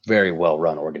awesome, very well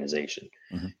run organization.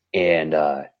 Mm-hmm.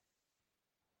 And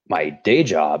my day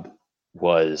job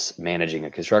was managing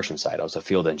a construction site. I was a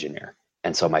field engineer.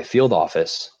 And so my field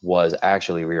office was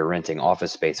actually, we were renting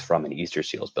office space from an Easter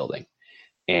Seals building.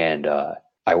 And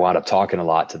I wound up talking a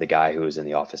lot to the guy who was in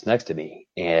the office next to me.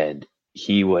 And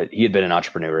he had been an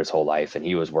entrepreneur his whole life, and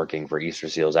he was working for Easter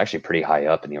Seals, actually pretty high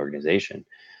up in the organization,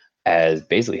 as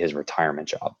basically his retirement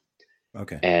job.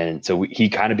 Okay. And so he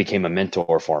kind of became a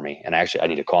mentor for me. And actually, I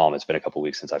need to call him. It's been a couple of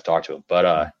weeks since I've talked to him.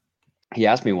 But he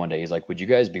asked me one day, he's like, would you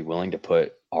guys be willing to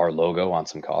put our logo on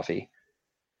some coffee?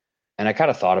 And I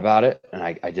kind of thought about it, and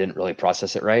I didn't really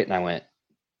process it right. And I went,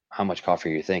 how much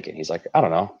coffee are you thinking? He's like, I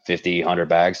don't know, 50, 100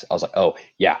 bags. I was like, oh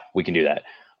yeah, we can do that.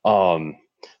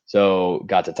 So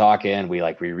got to talking, we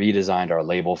redesigned our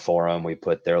label for them. We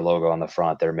put their logo on the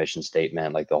front, their mission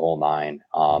statement, like the whole nine.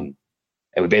 And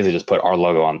we basically just put our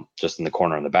logo on just in the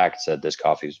corner in the back. It said, this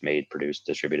coffee is made, produced,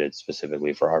 distributed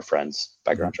specifically for our friends,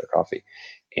 Background Check Coffee.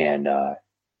 And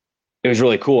it was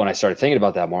really cool. And I started thinking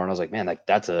about that more, and I was like, man, like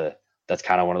that's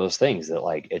kind of one of those things that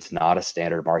like, it's not a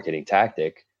standard marketing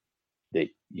tactic that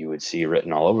you would see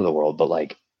written all over the world, but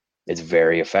like, it's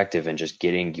very effective in just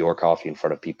getting your coffee in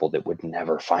front of people that would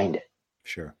never find it.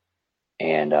 Sure.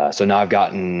 And so now I've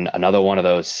gotten another one of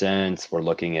those since. We're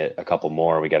looking at a couple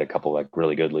more. We got a couple like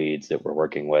really good leads that we're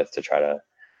working with to try to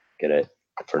get it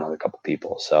for another couple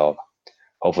people. So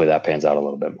hopefully that pans out a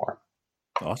little bit more.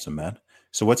 Awesome, man.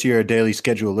 So what's your daily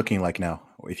schedule looking like now,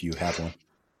 if you have one?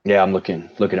 Yeah, I'm looking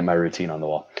at my routine on the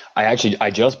wall. I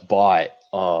just bought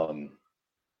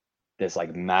this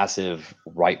like massive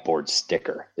whiteboard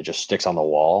sticker that just sticks on the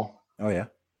wall. Oh yeah.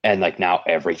 And like now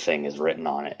everything is written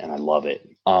on it, and I love it.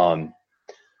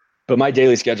 But my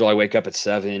daily schedule, I wake up at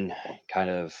 7, kind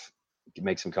of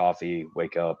make some coffee,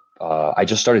 wake up. I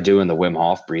just started doing the Wim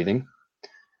Hof breathing.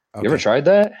 Okay. You ever tried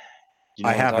that? You know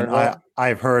I haven't.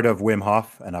 I've heard of Wim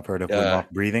Hof, and I've heard of Wim Hof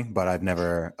breathing, but I've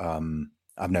never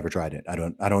tried it.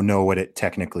 I don't know what it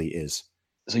technically is.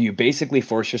 So you basically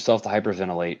force yourself to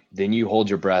hyperventilate, then you hold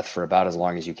your breath for about as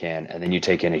long as you can, and then you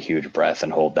take in a huge breath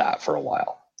and hold that for a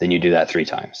while. Then you do that 3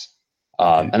 times.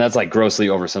 And that's like grossly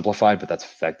oversimplified, but that's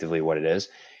effectively what it is.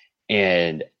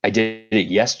 And I did it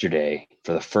yesterday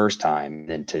for the first time.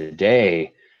 Then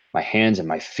today, my hands and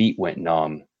my feet went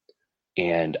numb.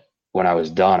 And when I was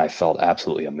done, I felt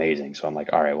absolutely amazing. So I'm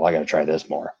like, all right, well, I got to try this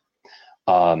more.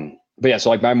 But yeah,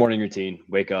 so like my morning routine,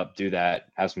 wake up, do that,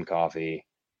 have some coffee.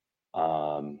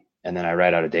 And then I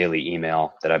write out a daily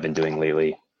email that I've been doing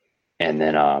lately. And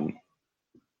then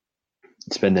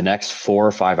spend the next 4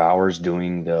 or 5 hours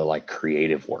doing the like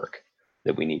creative work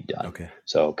that we need done. Okay.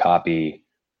 So copy,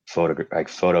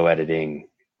 photo editing,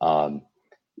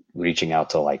 reaching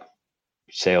out to like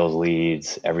sales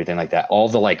leads, everything like that. All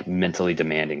the like mentally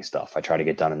demanding stuff I try to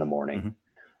get done in the morning.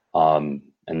 Mm-hmm.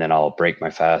 And then I'll break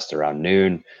my fast around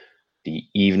noon. The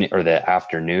evening or the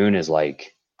afternoon is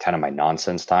like kind of my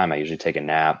nonsense time. I usually take a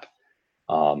nap.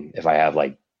 If I have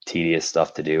like tedious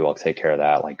stuff to do, I'll take care of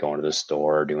that, like going to the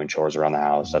store, doing chores around the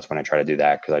house. That's when I try to do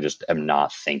that, because I just am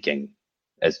not thinking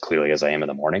as clearly as I am in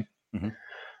the morning.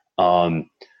 Mm-hmm.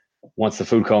 Once the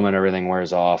food coma and everything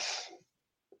wears off,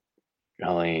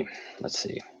 let's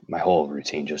see, my whole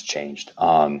routine just changed.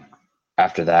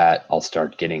 After that, I'll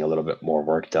start getting a little bit more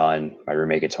work done. My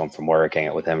roommate gets home from work, hang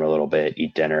out with him a little bit,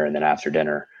 eat dinner, and then after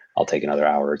dinner, I'll take another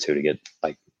hour or two to get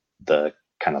like the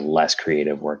kind of less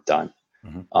creative work done.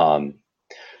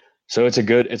 So it's a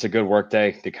good work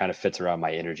day that kind of fits around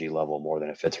my energy level more than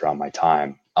it fits around my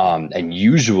time. And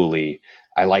usually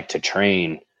I like to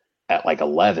train at like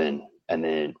 11 and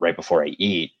then right before I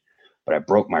eat, but I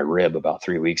broke my rib about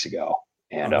 3 weeks ago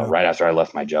and right after I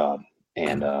left my job.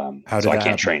 And so I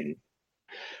can't train.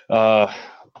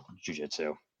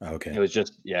 Jiu-jitsu. Okay. It was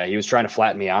just, he was trying to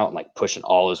flatten me out and like pushing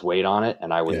all his weight on it.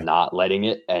 And I was not letting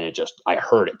it. And I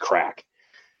heard it crack.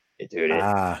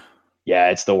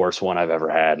 It's the worst one I've ever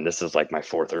had. And this is like my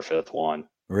fourth or fifth one.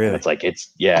 Really? And it's like,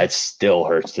 it still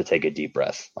hurts to take a deep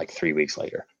breath like 3 weeks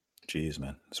later. Jeez,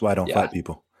 man. That's why I don't fight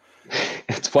people.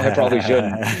 That's why I probably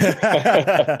shouldn't.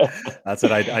 That's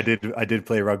what I did. I did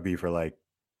play rugby for like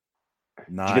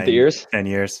 9, did you get the ears? 10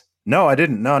 years. No, I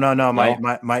didn't. No.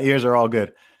 My ears are all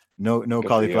good. No good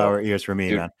cauliflower ears for me,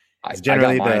 dude, man. It's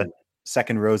generally the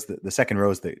second rows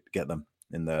that get them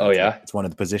in the. It's one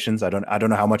of the positions. I don't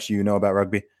know how much you know about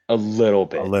rugby. A little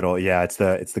bit. A little, yeah. It's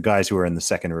the guys who are in the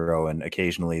second row, and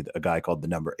occasionally a guy called the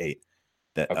number 8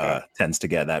 that tends to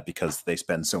get that because they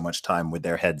spend so much time with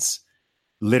their heads,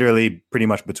 literally pretty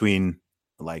much between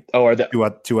like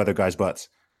two other guys' butts.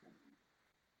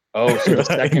 Oh, so the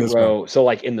second row. So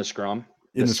like in the scrum.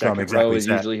 In the scrum, exactly. Row is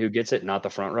usually who gets it, not the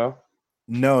front row.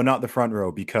 No, not the front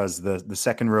row, because the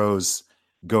second rows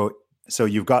go. So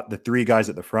you've got the 3 guys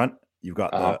at the front. You've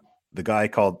got the guy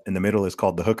called in the middle is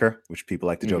called the hooker, which people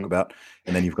like to joke about,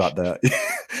 and then you've got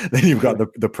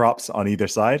the props on either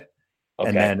side,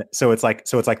 and then so it's like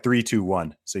 3, 2,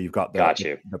 1. So you've got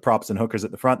the props and hookers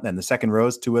at the front, then the second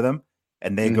rows, 2 of them,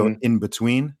 and they go in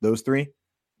between those 3,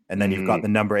 and then you've got the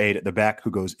number 8 at the back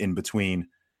who goes in between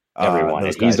everyone.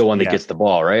 He's the one that gets the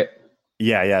ball, right?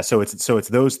 Yeah. So it's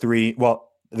those 3. Well,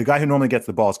 the guy who normally gets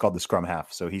the ball is called the scrum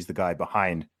half. So he's the guy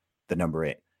behind the number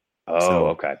 8.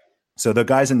 Okay. So the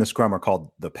guys in the scrum are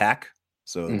called the pack.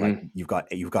 So like you've got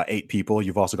 8 people.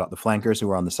 You've also got the flankers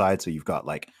who are on the side. So you've got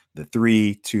like the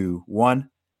 3, 2, 1,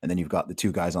 and then you've got the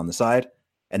 2 guys on the side,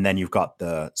 and then you've got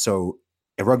so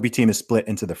a rugby team is split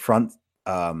into the front,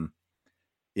 into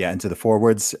the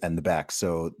forwards and the back.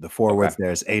 So the forwards,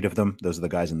 there's 8 of them. Those are the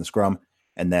guys in the scrum.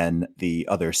 And then the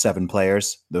other 7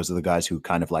 players, those are the guys who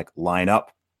kind of like line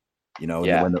up,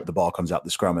 when the ball comes out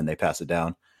the scrum and they pass it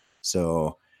down.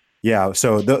 So,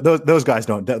 so those guys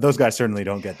certainly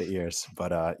don't get the ears,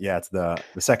 but it's the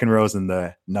second rows and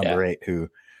the number 8 who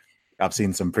I've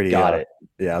seen some pretty, I've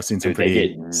seen some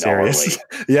pretty serious.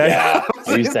 I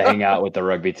used to hang out with the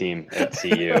rugby team at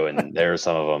CU, and there were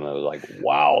some of them that was like,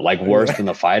 wow, like worse than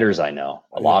the fighters I know,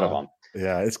 a lot of them.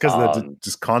 Yeah, it's because they're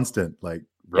just constant, like,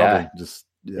 rubbing,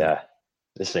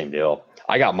 the same deal.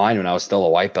 I got mine when I was still a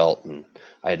white belt, and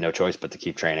I had no choice but to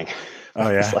keep training. Oh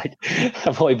yeah, it's like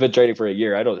I've only been training for a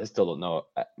year. I still don't know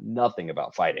nothing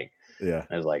about fighting. Yeah, and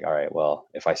I was like, all right, well,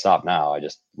 if I stop now, I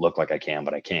just look like I can,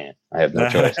 but I can't. I have no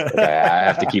choice. I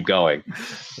have to keep going.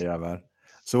 Yeah, man.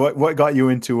 So what got you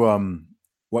into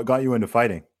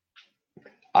fighting?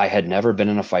 I had never been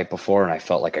in a fight before, and I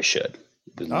felt like I should.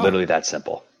 It was literally that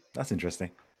simple. That's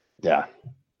interesting. Yeah.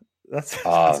 That's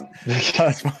funny.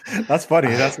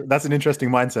 That's an interesting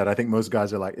mindset. I think most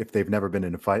guys are like, if they've never been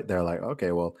in a fight, they're like,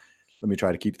 okay, well, let me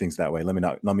try to keep things that way. Let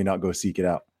me not go seek it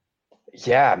out.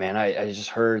 Yeah, man. I just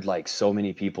heard like so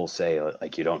many people say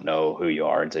like you don't know who you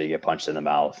are until you get punched in the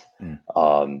mouth.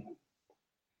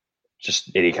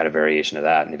 Just any kind of variation of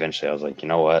that. And eventually I was like, you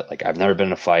know what? Like I've never been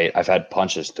in a fight. I've had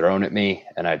punches thrown at me,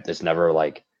 and it's never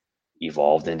like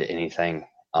evolved into anything.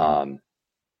 And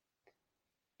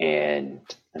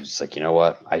I'm just like, you know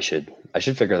what? I should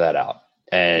figure that out.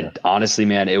 And honestly,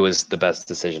 man, it was the best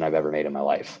decision I've ever made in my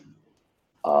life.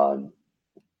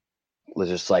 Was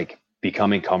just like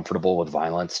becoming comfortable with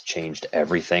violence changed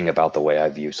everything about the way I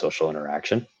view social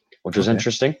interaction, which was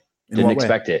interesting. Didn't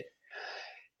expect it.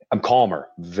 I'm calmer,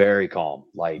 very calm.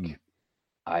 Like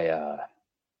have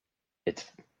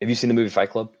you seen the movie Fight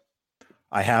Club?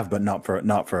 I have, but not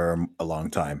for a long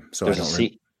time. So there's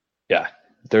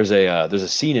there's a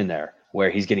scene in there where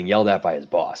he's getting yelled at by his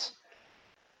boss,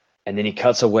 and then he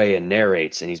cuts away and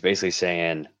narrates, and he's basically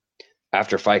saying,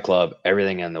 after Fight Club,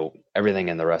 everything in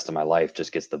the rest of my life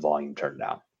just gets the volume turned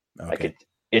down. Okay. Like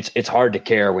it's hard to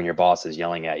care when your boss is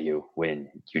yelling at you when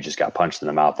you just got punched in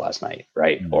the mouth last night,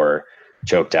 right? Or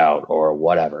choked out or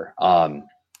whatever. And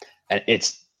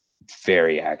it's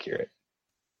very accurate.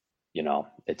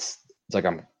 It's like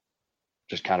I'm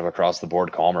just kind of across the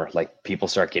board calmer. Like people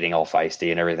start getting all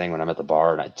feisty and everything when I'm at the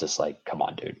bar, and it's just like, come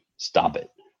on, dude, Stop it.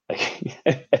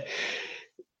 Like,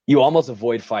 you almost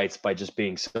avoid fights by just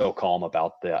being so calm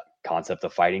about the concept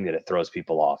of fighting that it throws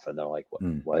people off, and they're like,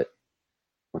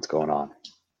 what's going on?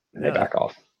 And they back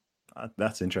off.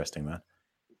 That's interesting, man.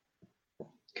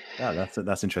 Yeah,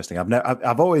 that's interesting.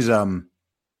 I've always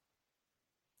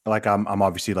like I'm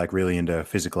obviously like really into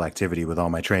physical activity with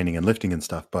all my training and lifting and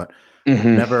stuff, but I've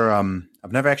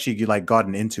never actually like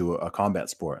gotten into a combat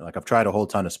sport. Like I've tried a whole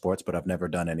ton of sports, but I've never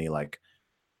done any like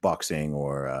boxing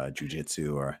or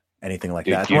jujitsu or anything like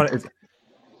that.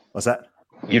 What's that?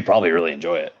 You'd probably really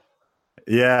enjoy it.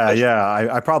 Yeah,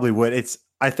 I probably would.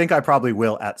 I think I probably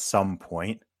will at some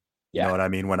point. You know what I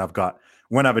mean? When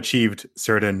I've achieved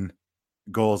certain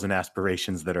goals and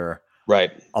aspirations that are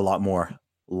a lot more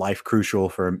life crucial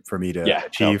for me to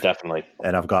achieve. Definitely.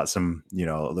 And I've got some,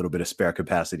 a little bit of spare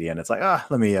capacity, and it's like,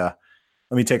 let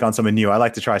me take on something new. I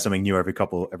like to try something new every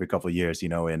couple of years. In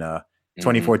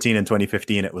 2014 and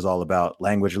 2015, it was all about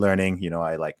language learning.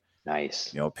 I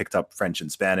picked up French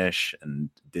and Spanish and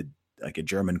did like a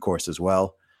German course as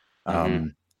well.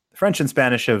 French and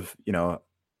Spanish have, to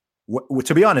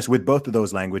be honest, with both of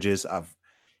those languages,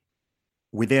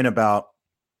 within about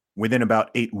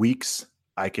 8 weeks,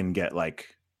 I can get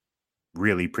like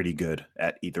really pretty good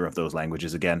at either of those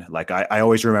languages again. Like I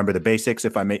always remember the basics.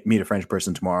 If I meet a French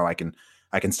person tomorrow, I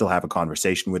can still have a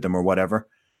conversation with them or whatever.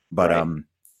 But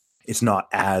it's not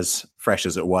as fresh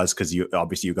as it was, because you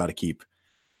got to keep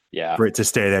for it to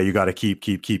stay there. You got to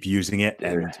keep using it.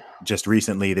 And just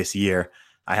recently this year,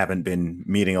 I haven't been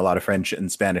meeting a lot of French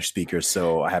and Spanish speakers,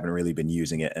 so I haven't really been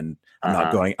using it, and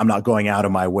I'm not going out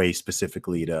of my way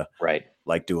specifically to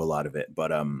like do a lot of it.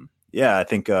 But I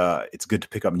think it's good to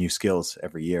pick up new skills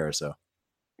every year or so.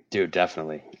 Dude,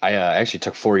 definitely. I actually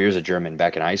took 4 years of German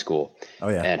back in high school. Oh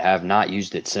yeah, and have not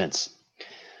used it since.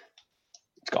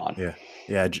 It's gone. Yeah.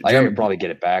 I could probably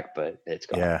get it back, but it's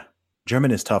gone. Yeah,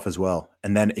 German is tough as well.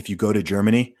 And then if you go to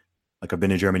Germany, like I've been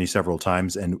to Germany several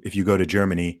times, and if you go to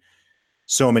Germany,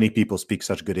 so many people speak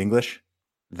such good English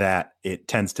that it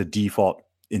tends to default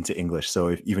into English.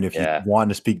 So even if you want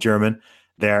to speak German,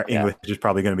 their English is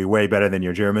probably going to be way better than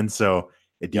your German. So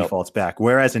it defaults back.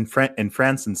 Whereas in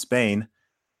France and Spain,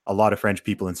 a lot of French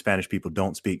people and Spanish people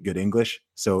don't speak good English.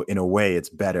 So in a way, it's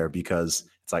better, because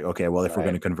it's like, okay, well, if we're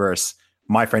going to converse,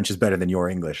 my French is better than your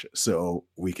English. So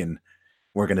we're going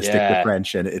to stick with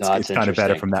French, and it's kind of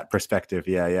better from that perspective.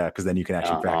 Yeah. Because then you can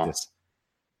actually practice.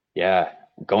 Yeah.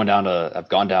 I've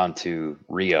gone down to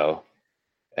Rio,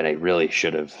 and I really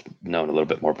should have known a little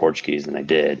bit more Portuguese than I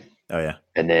did. Oh yeah.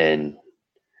 And then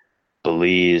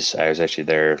Belize, I was actually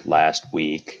there last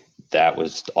week. That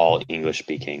was all English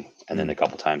speaking. And then a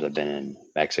couple times I've been in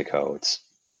Mexico, it's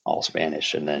all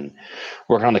Spanish. And then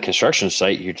working on the construction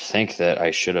site, you'd think that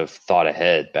I should have thought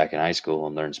ahead back in high school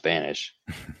and learned Spanish,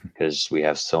 because we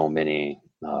have so many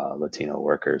Latino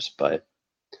workers. But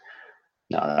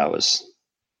no,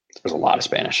 there's a lot of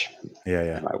Spanish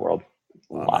in my world.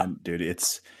 Man, dude,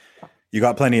 you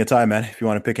got plenty of time, man. If you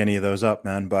want to pick any of those up,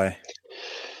 man, I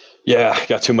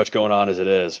got too much going on as it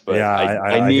is, but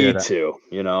I need to,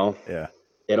 Yeah.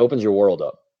 It opens your world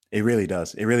up. It really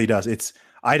does. It really does.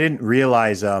 I didn't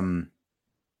realize,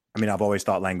 I've always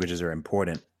thought languages are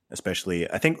important, especially,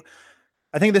 I think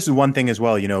this is one thing as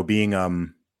well, being,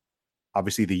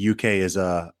 obviously the UK is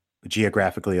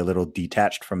geographically a little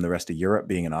detached from the rest of Europe,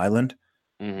 being an island.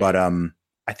 But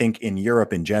I think in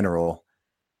Europe in general,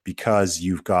 because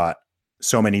you've got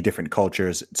so many different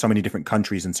cultures, so many different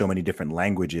countries, and so many different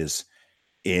languages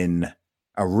in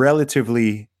a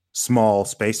relatively small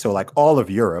space. So like all of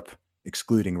Europe,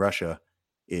 excluding Russia,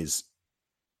 is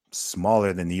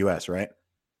smaller than the US, right?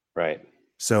 Right.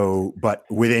 So, but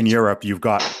within Europe, you've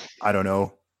got,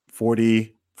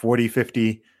 40,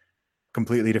 50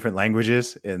 completely different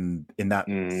languages in that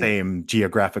same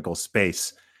geographical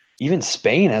space. Even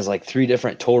Spain has like 3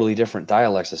 totally different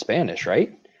dialects of Spanish,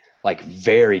 right? Like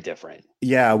very different.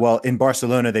 Yeah, well, in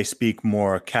Barcelona they speak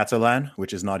more Catalan,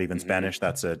 which is not even Spanish.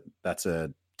 That's a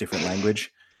different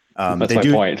language. That's my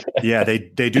point. Yeah,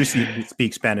 they do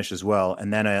speak Spanish as well.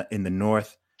 And then in the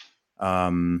north,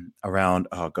 around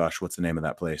what's the name of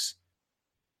that place?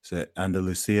 Is it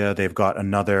Andalusia? They've got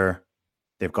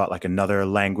like another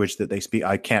language that they speak.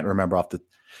 I can't remember off the.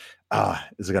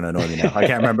 This is gonna annoy me now. I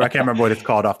can't remember what it's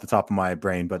called off the top of my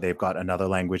brain, but they've got another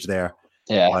language there.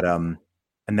 Yeah. But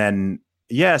and then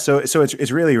so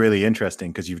it's really, really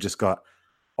interesting, because you've just got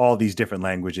all these different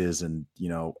languages, and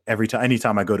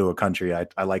anytime I go to a country, I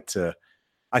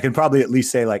can probably at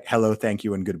least say like hello, thank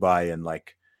you, and goodbye, and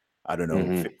like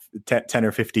 10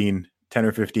 or 15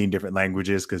 different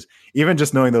languages, because even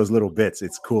just knowing those little bits,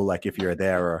 it's cool. Like if you're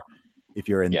there, or if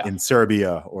you're in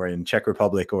Serbia or in Czech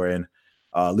Republic or in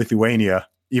Lithuania,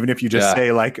 even if you just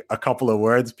say like a couple of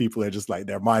words, people are just like,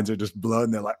 their minds are just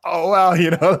blown. They're like, oh, wow,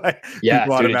 you know, like, yeah,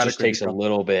 dude, it just takes a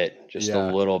little bit.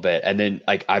 And then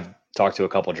like I've talked to a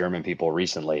couple German people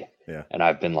recently, and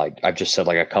I've been like, I've just said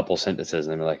like a couple sentences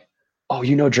and they're like, oh,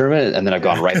 you know German? And then I've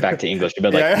gone right back to English and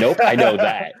been like, nope, I know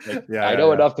that. Like, I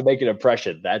know enough to make an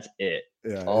impression. That's it.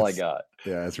 That's all I got.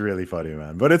 Yeah, it's really funny,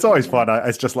 man. But it's always fun.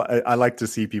 It's just like, I like to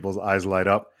see people's eyes light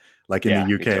up. Like in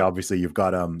the UK, obviously you've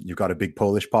got a big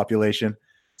Polish population.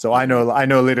 So I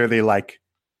know literally like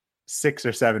 6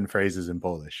 or 7 phrases in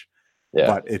Polish. Yeah.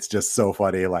 But it's just so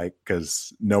funny, like,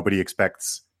 because nobody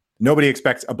expects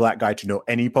a black guy to know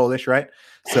any Polish, right?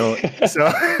 So if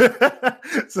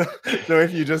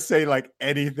you just say like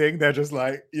anything, they're just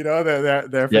like, you know,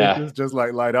 their faces just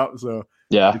like light up. So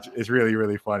it's really,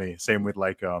 really funny. Same with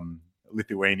like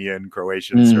Lithuanian,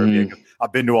 Croatian, Serbian.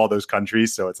 I've been to all those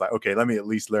countries, so it's like, okay, let me at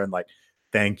least learn like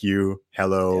thank you,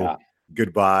 hello,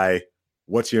 goodbye,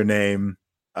 what's your name,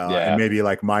 and maybe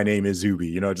like my name is Zuby.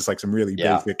 You know, just like some really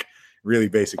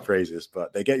basic phrases,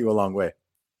 but they get you a long way.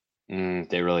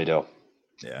 They really do.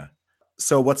 Yeah.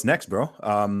 So what's next, bro?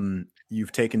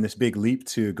 You've taken this big leap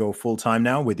to go full time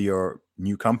now with your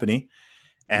new company,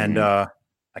 and I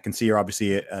can see you're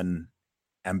obviously an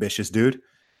ambitious dude.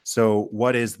 So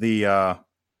what's the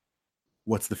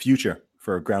future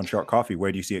for Ground Shark Coffee?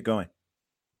 Where do you see it going?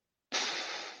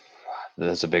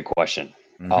 That's a big question.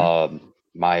 My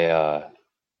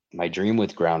dream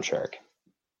with Ground Shark,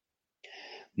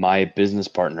 my business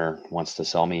partner wants to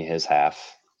sell me his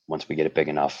half once we get it big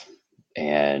enough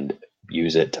and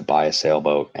use it to buy a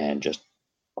sailboat and just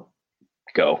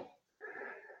go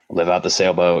live out the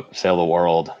sailboat, sail the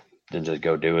world, then just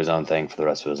go do his own thing for the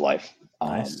rest of his life.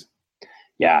 Nice.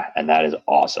 And that is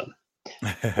awesome.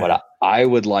 What I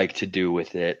would like to do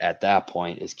with it at that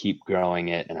point is keep growing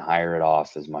it and hire it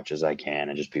off as much as I can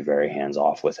and just be very hands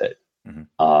off with it.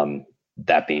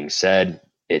 That being said,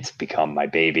 it's become my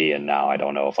baby, and now I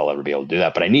don't know if I'll ever be able to do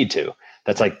that, but I need to.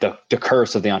 That's like the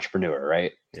curse of the entrepreneur,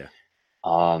 right? Yeah.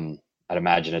 I'd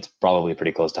imagine it's probably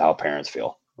pretty close to how parents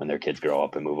feel when their kids grow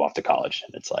up and move off to college,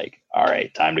 and it's like, all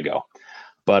right, time to go.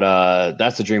 But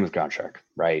that's the dream with Ground Shark,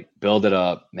 right? Build it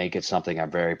up, make it something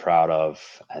I'm very proud of,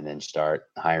 and then start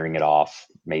hiring it off,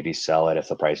 maybe sell it if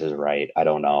the price is right. I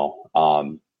don't know.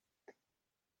 And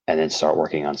then start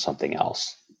working on something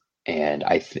else. And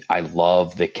I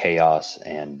love the chaos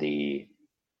and the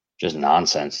just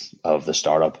nonsense of the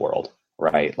startup world,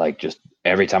 right? Like just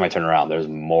every time I turn around, there's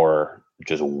more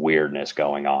just weirdness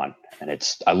going on. And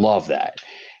I love that.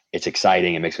 It's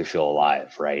exciting. It makes me feel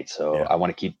alive. Right. So I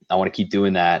want to keep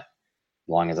doing that as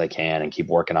long as I can and keep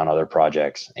working on other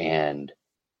projects. And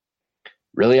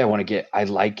really, I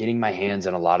like getting my hands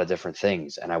in a lot of different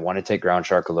things, and I want to take Ground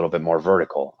Shark a little bit more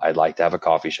vertical. I'd like to have a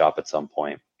coffee shop at some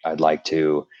point. I'd like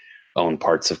to own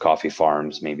parts of coffee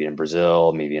farms, maybe in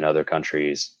Brazil, maybe in other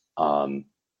countries, and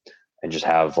just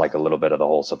have like a little bit of the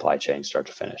whole supply chain start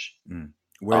to finish.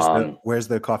 Where's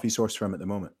the coffee source from at the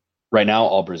moment? Right now,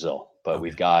 all Brazil, but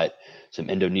we've got some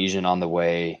Indonesian on the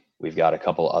way. We've got a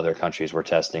couple other countries we're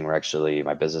testing.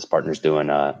 My business partner's doing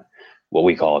what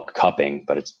we call cupping,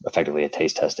 but it's effectively a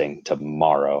taste testing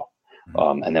tomorrow.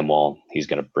 And then he's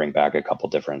going to bring back a couple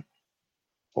different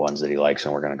ones that he likes,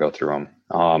 and we're going to go through them.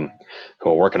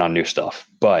 We're working on new stuff,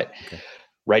 but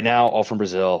right now, all from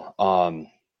Brazil.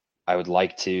 I would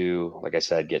like to, like I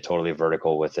said, get totally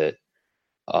vertical with it.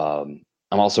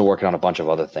 I'm also working on a bunch of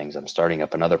other things. I'm starting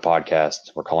up another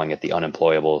podcast. We're calling it The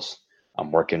Unemployables. I'm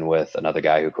working with another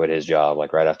guy who quit his job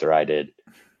like right after I did.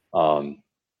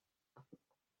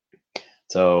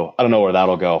 So I don't know where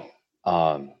that'll go.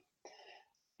 And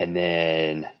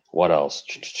then what else?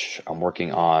 I'm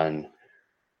working on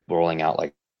rolling out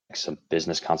like some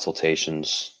business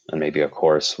consultations and maybe a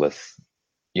course with,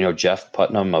 Jeff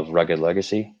Putnam of Rugged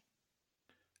Legacy.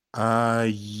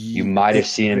 You might have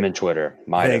seen him in Twitter.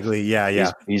 Vaguely,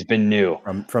 yeah. He's been new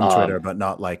from Twitter, but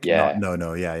not like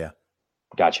no.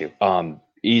 Got you.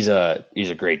 He's a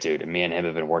great dude, and me and him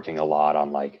have been working a lot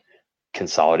on like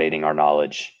consolidating our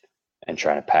knowledge and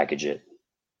trying to package it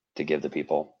to give the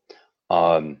people.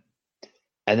 And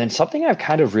then something I've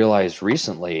kind of realized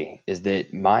recently is that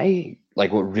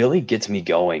what really gets me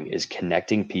going is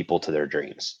connecting people to their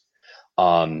dreams.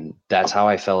 That's how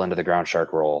I fell into the Ground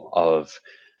Shark role of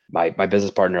my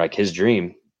business partner. Like his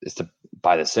dream is to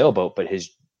buy the sailboat, but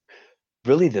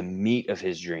really the meat of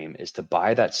his dream is to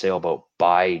buy that sailboat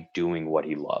by doing what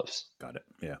he loves. Got it.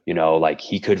 Yeah. Like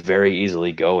he could very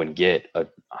easily go and get a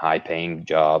high paying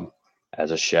job as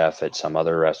a chef at some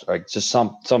other restaurant, like just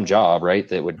some job, right,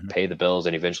 that would pay the bills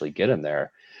and eventually get him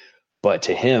there. But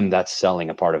to him, that's selling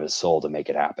a part of his soul to make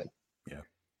it happen. Yeah.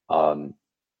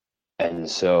 And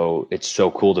so it's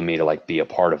so cool to me to like be a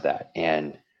part of that,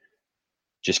 and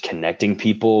just connecting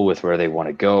people with where they want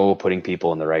to go, putting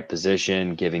people in the right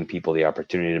position, giving people the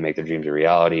opportunity to make their dreams a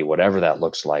reality, whatever that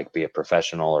looks like, be it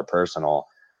professional or personal.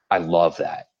 I love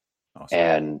that. Awesome.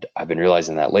 And I've been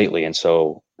realizing that lately. And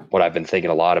so what I've been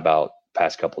thinking a lot about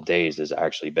past couple of days has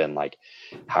actually been like,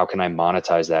 how can I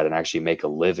monetize that and actually make a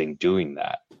living doing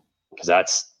that? Because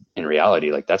that's in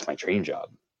reality, like that's my dream job.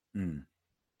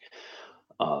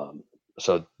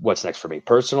 So what's next for me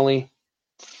personally?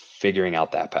 Figuring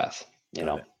out that path, you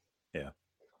know? Yeah,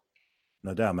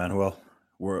 no doubt, man. Well,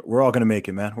 we're all going to make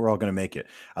it, man. We're all going to make it.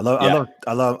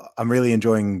 I'm really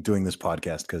enjoying doing this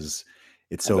podcast because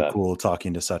it's so cool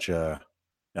talking to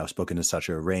I've spoken to such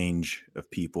a range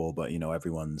of people, but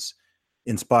everyone's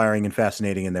inspiring and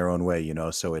fascinating in their own way,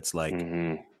 so it's like,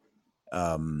 and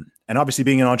obviously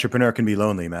being an entrepreneur can be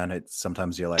lonely, man. It's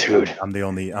sometimes you're like, dude, I'm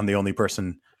the only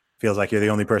person. Feels like you're the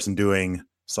only person doing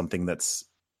something that's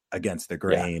against the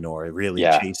grain or really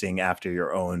chasing after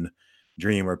your own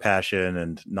dream or passion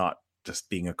and not just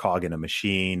being a cog in a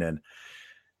machine. And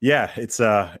it's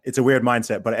a weird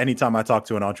mindset, but anytime I talk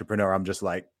to an entrepreneur, I'm just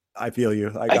like, I feel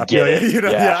you. I feel you.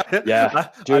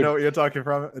 I know what you're talking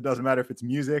from. It doesn't matter if it's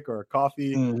music or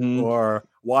coffee or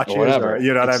watches or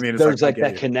you know what I mean? It's there's like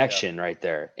that connection right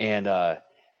there. And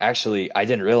actually, I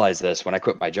didn't realize this when I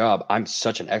quit my job. I'm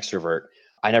such an extrovert.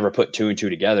 I never put 2 and 2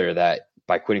 together that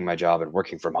by quitting my job and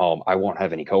working from home, I won't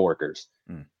have any coworkers.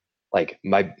 Like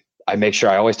I make sure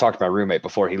I always talk to my roommate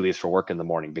before he leaves for work in the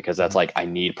morning, because that's like, I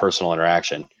need personal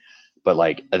interaction. But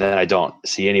like, and then I don't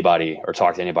see anybody or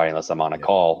talk to anybody unless I'm on a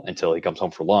call until he comes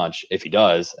home for lunch, if he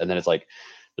does. And then it's like,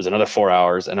 there's another 4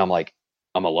 hours and I'm like,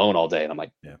 I'm alone all day. And I'm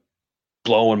like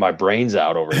blowing my brains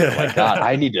out over here. Like, God,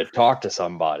 I need to talk to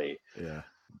somebody. Yeah.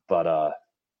 But,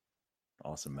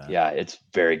 awesome, man. Yeah, it's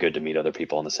very good to meet other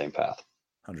people on the same path.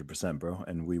 100%, bro.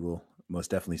 And we will most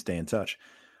definitely stay in touch.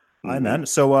 All right, man.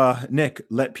 So, Nick,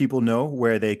 let people know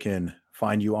where they can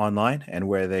find you online and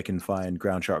where they can find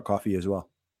Ground Shark Coffee as well.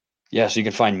 Yeah, so you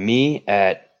can find me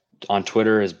on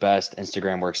Twitter is best.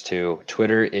 Instagram works too.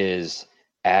 Twitter is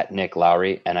at Nick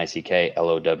Lowry,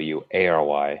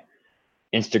 NickLowary.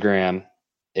 Instagram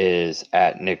is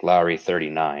at Nick Lowry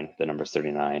 39. The number's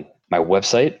 39. My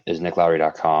website is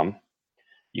nicklowry.com.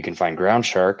 You can find Ground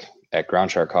Shark at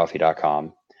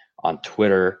groundsharkcoffee.com, on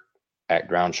Twitter at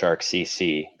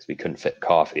GroundSharkCC, because we couldn't fit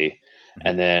coffee,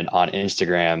 and then on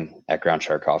Instagram at Ground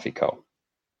Shark Coffee Co.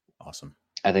 Awesome.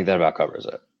 I think that about covers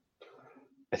it.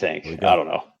 I think. I don't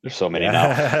know. There's so many now.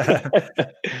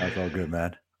 That's all good,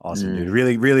 man. Awesome, dude.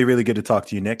 Really, really, really good to talk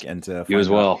to you, Nick, and to you as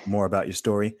well. More about your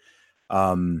story.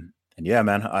 And yeah,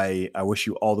 man, I wish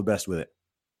you all the best with it.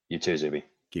 You too, Zuby.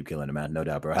 Keep killing it, man. No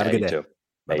doubt, bro. Have a good day. Too.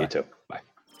 You too. Bye.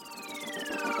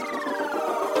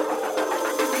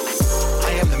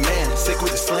 I am the man, sick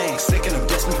with the slang, sick and I'm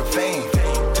destined for fame.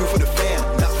 Do for the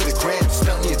fam, not for the gram,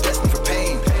 stunting you're destined for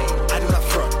pain. I do not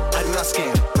front, I do not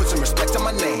scam, put some respect on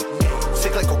my name.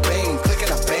 Sick like Cobain, click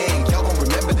and I bang, y'all gon'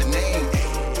 remember the name.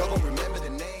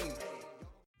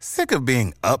 Sick of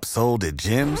being upsold at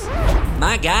gyms?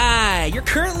 My guy, you're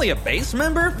currently a base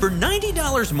member? For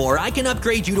 $90 more, I can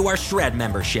upgrade you to our Shred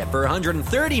membership. For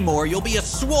 $130 more, you'll be a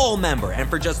Swole member. And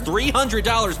for just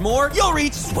 $300 more, you'll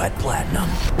reach Sweat Platinum.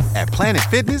 At Planet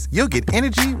Fitness, you'll get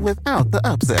energy without the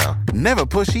upsell. Never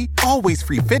pushy, always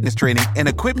free fitness training and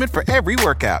equipment for every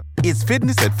workout. It's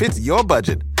fitness that fits your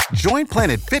budget. Join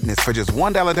Planet Fitness for just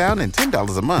 $1 down and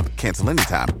 $10 a month. Cancel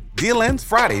anytime. Deal ends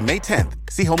Friday, May 10th.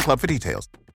 See Home Club for details.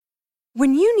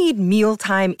 When you need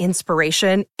mealtime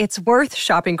inspiration, it's worth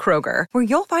shopping Kroger, where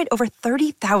you'll find over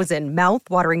 30,000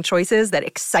 mouth-watering choices that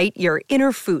excite your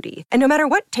inner foodie. And no matter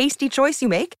what tasty choice you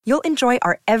make, you'll enjoy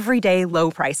our everyday low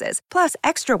prices, plus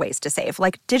extra ways to save,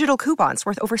 like digital coupons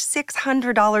worth over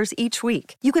 $600 each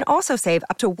week. You can also save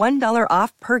up to $1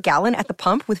 off per gallon at the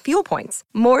pump with fuel points.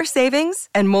 More savings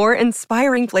and more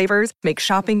inspiring flavors make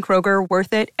shopping Kroger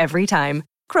worth it every time.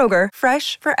 Kroger,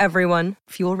 fresh for everyone.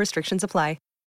 Fuel restrictions apply.